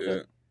off of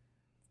it.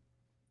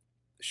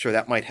 Sure,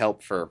 that might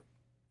help for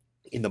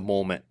in the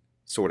moment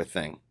sort of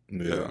thing.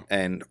 Yeah.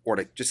 Or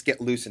to just get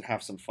loose and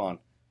have some fun.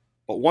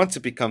 But once it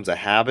becomes a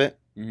habit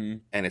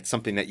and it's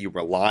something that you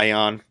rely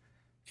on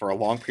for a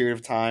long period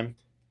of time,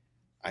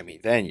 I mean,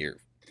 then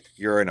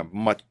you're in a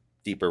much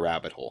deeper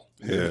rabbit hole.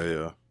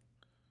 Yeah.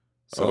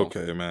 So,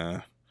 okay,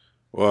 man.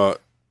 Well,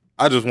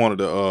 I just wanted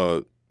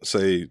to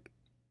say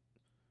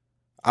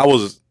I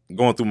was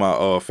going through my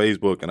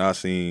Facebook and I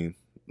seen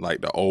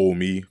like the old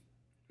me,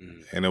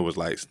 and it was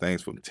like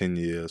things from 10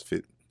 years,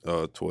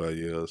 12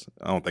 years.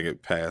 I don't think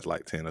it passed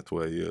like 10 or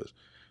 12 years,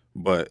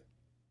 but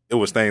it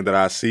was things that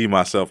I see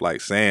myself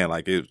like saying,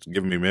 like it's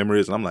giving me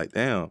memories, and I'm like,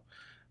 damn,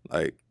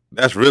 like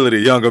that's really the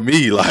younger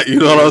me, like, you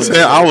know what I'm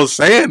saying? I was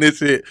saying this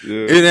shit,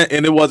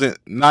 and it was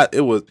not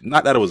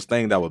that it was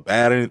things that were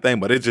bad or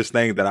anything, but it's just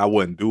things that I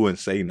wouldn't do and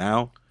say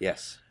now.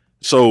 Yes.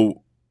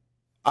 So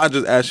I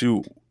just ask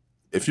you,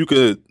 if you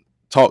could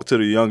talk to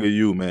the younger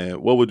you,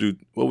 man, what would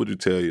you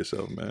tell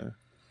yourself, man?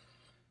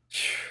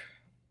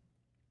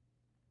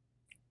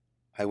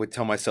 I would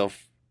tell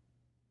myself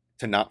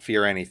to not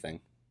fear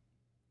anything.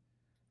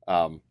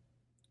 And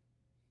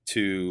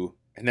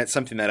that's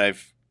something that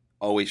I've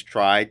always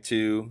tried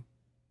to,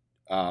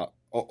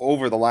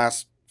 over the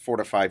last 4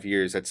 to 5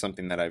 years, that's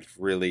something that I've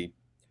really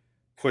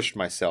pushed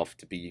myself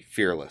to be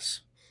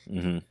fearless,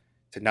 to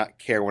not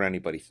care what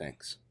anybody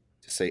thinks,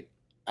 to say,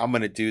 I'm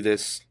going to do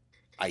this.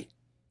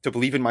 To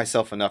believe in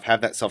myself enough,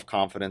 have that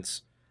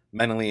self-confidence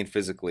mentally and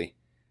physically,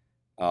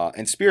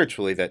 and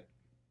spiritually, that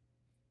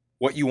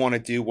what you want to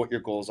do, what your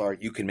goals are,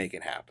 you can make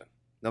it happen,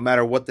 no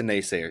matter what the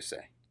naysayers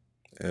say.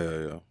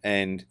 Yeah.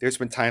 And there's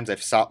been times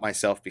I've stopped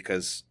myself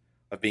because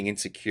of being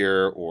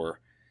insecure or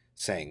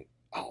saying,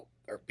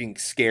 or being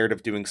scared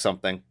of doing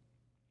something,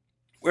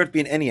 whether it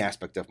be in any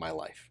aspect of my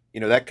life.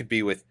 You know, that could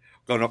be with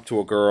going up to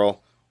a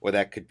girl, or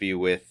that could be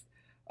with,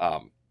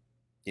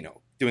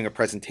 doing a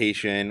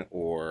presentation,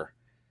 or,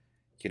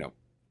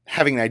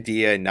 having an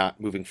idea and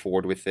not moving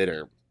forward with it,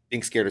 or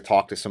being scared to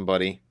talk to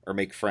somebody or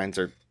make friends,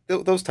 or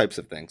those types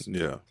of things.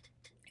 Yeah.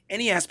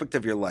 Any aspect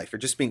of your life, or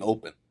just being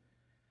open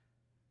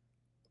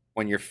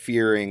when you're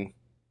fearing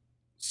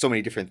so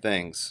many different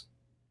things,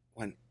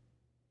 when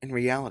in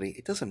reality,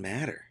 it doesn't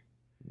matter.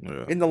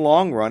 Yeah. In the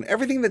long run,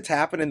 everything that's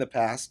happened in the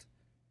past,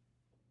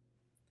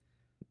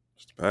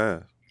 it's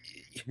past.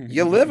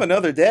 You live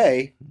another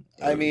day.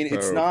 I mean,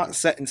 it's not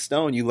set in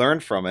stone. You learn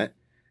from it.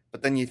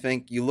 But then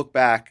you look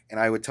back, and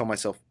I would tell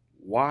myself,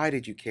 why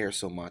did you care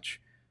so much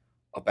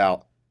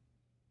about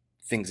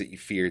things that you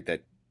feared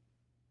that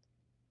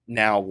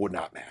now would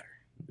not matter?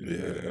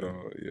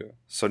 Yeah.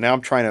 So now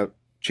I'm trying to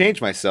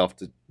change myself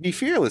to be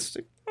fearless.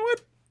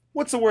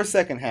 What's the worst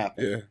that can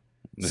happen?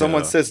 Yeah.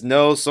 Someone says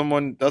no,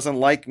 someone doesn't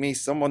like me,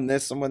 someone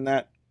this, someone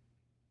that.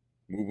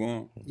 Move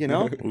on.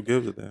 Who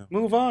gives a damn?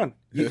 Move on.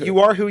 You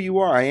are who you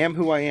are. I am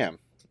who I am.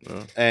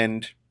 Yeah.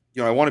 And,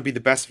 I want to be the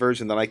best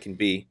version that I can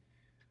be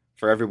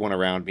for everyone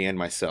around me and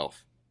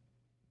myself.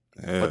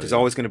 But there's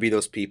always going to be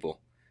those people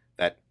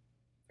that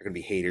are going to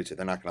be haters, or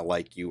they're not going to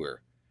like you,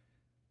 or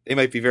they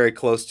might be very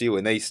close to you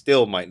and they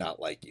still might not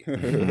like you.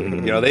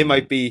 They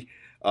might be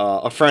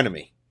a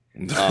frenemy.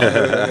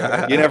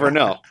 You never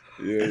know.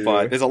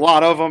 But there's a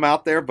lot of them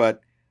out there,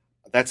 but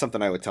that's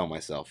something I would tell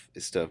myself,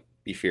 is to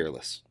be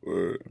fearless.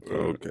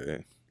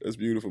 Okay. That's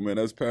beautiful, man.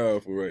 That's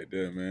powerful right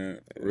there, man.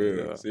 For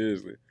real,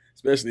 seriously.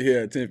 Especially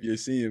here at 10th Year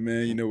Senior,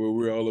 man, where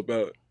we're all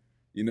about,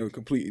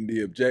 completing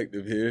the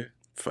objective here.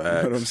 Facts. You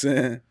know what I'm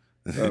saying?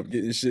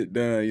 Getting shit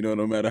done,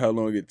 no matter how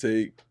long it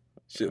take,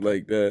 shit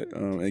like that,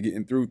 and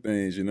getting through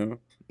things,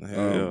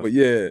 But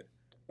it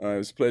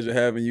was a pleasure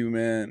having you,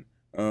 man.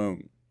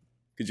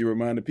 Could you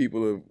remind the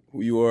people of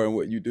who you are and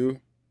what you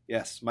do?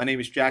 Yes, my name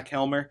is Jack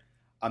Hellmer.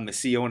 I'm the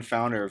CEO and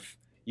founder of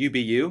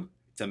UBU.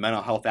 It's a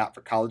mental health app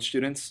for college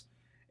students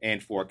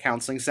and for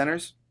counseling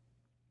centers.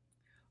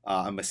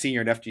 I'm a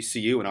senior at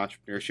FGCU, an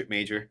entrepreneurship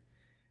major,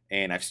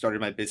 and I've started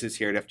my business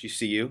here at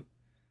FGCU.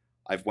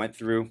 I've went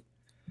through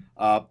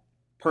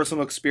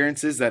personal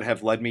experiences that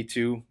have led me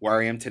to where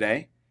I am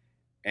today,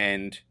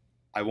 and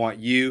I want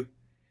you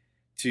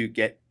to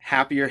get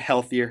happier,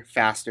 healthier,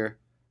 faster,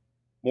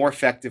 more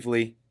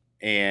effectively,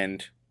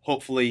 and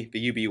hopefully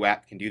the UBU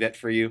app can do that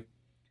for you.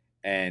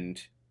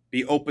 And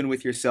be open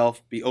with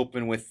yourself, be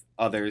open with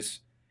others.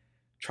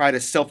 Try to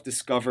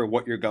self-discover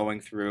what you're going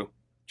through.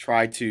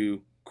 Try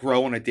to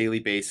grow on a daily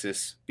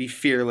basis. Be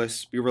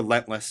fearless, be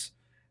relentless,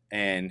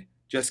 and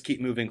just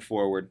keep moving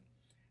forward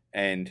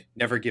and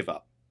never give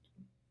up.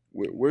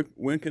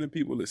 When can the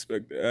people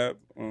expect the app?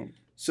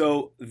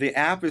 So the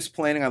app is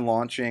planning on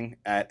launching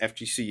at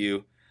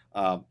FGCU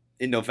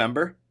in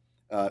November,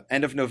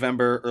 end of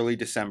November, early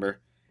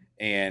December.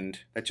 And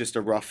that's just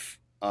a rough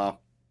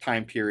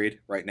time period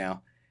right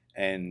now.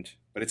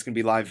 But it's going to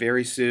be live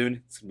very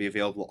soon. It's going to be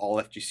available to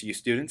all FGCU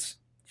students,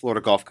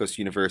 Florida Gulf Coast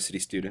University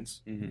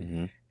students.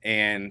 Mm-hmm.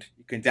 And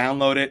you can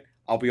download it.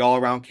 I'll be all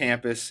around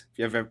campus.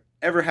 If you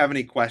ever have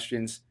any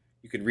questions,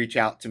 You can reach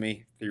out to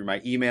me through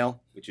my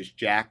email, which is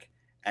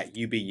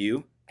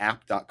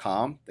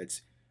jack@ubuapp.com.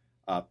 That's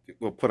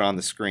we'll put on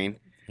the screen.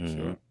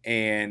 Mm-hmm.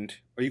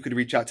 Or you could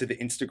reach out to the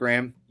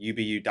Instagram,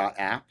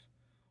 ubu.app.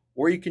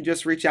 Or you can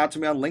just reach out to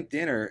me on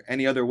LinkedIn or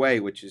any other way,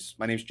 which is,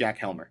 my name's Jack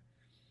Hellmer.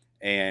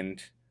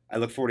 And I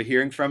look forward to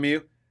hearing from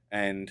you,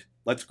 and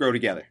let's grow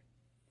together.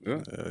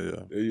 Yeah.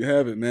 There you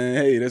have it, man.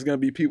 Hey, there's going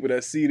to be people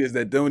that see this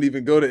that don't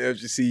even go to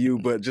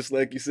FGCU, but just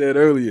like you said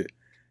earlier,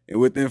 and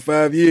within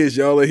 5 years,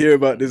 y'all will hear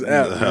about this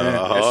app, man.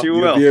 Yes, you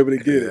You'll will. be able to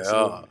get it.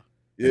 So,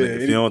 yeah.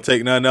 If you don't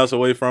take nothing else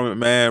away from it,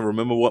 man,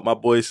 remember what my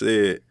boy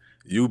said.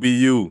 You be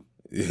you.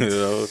 You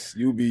know,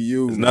 you be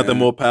you. There's nothing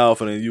more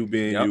powerful than you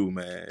being you,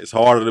 man. It's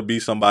harder to be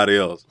somebody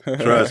else.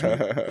 Trust me,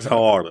 it's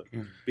harder.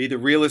 Be the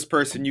realest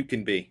person you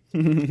can be.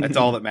 That's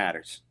all that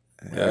matters.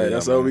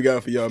 That's all we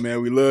got for y'all,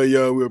 man. We love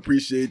y'all. We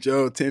appreciate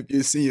y'all. 10th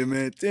year senior,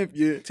 man.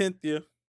 10th year.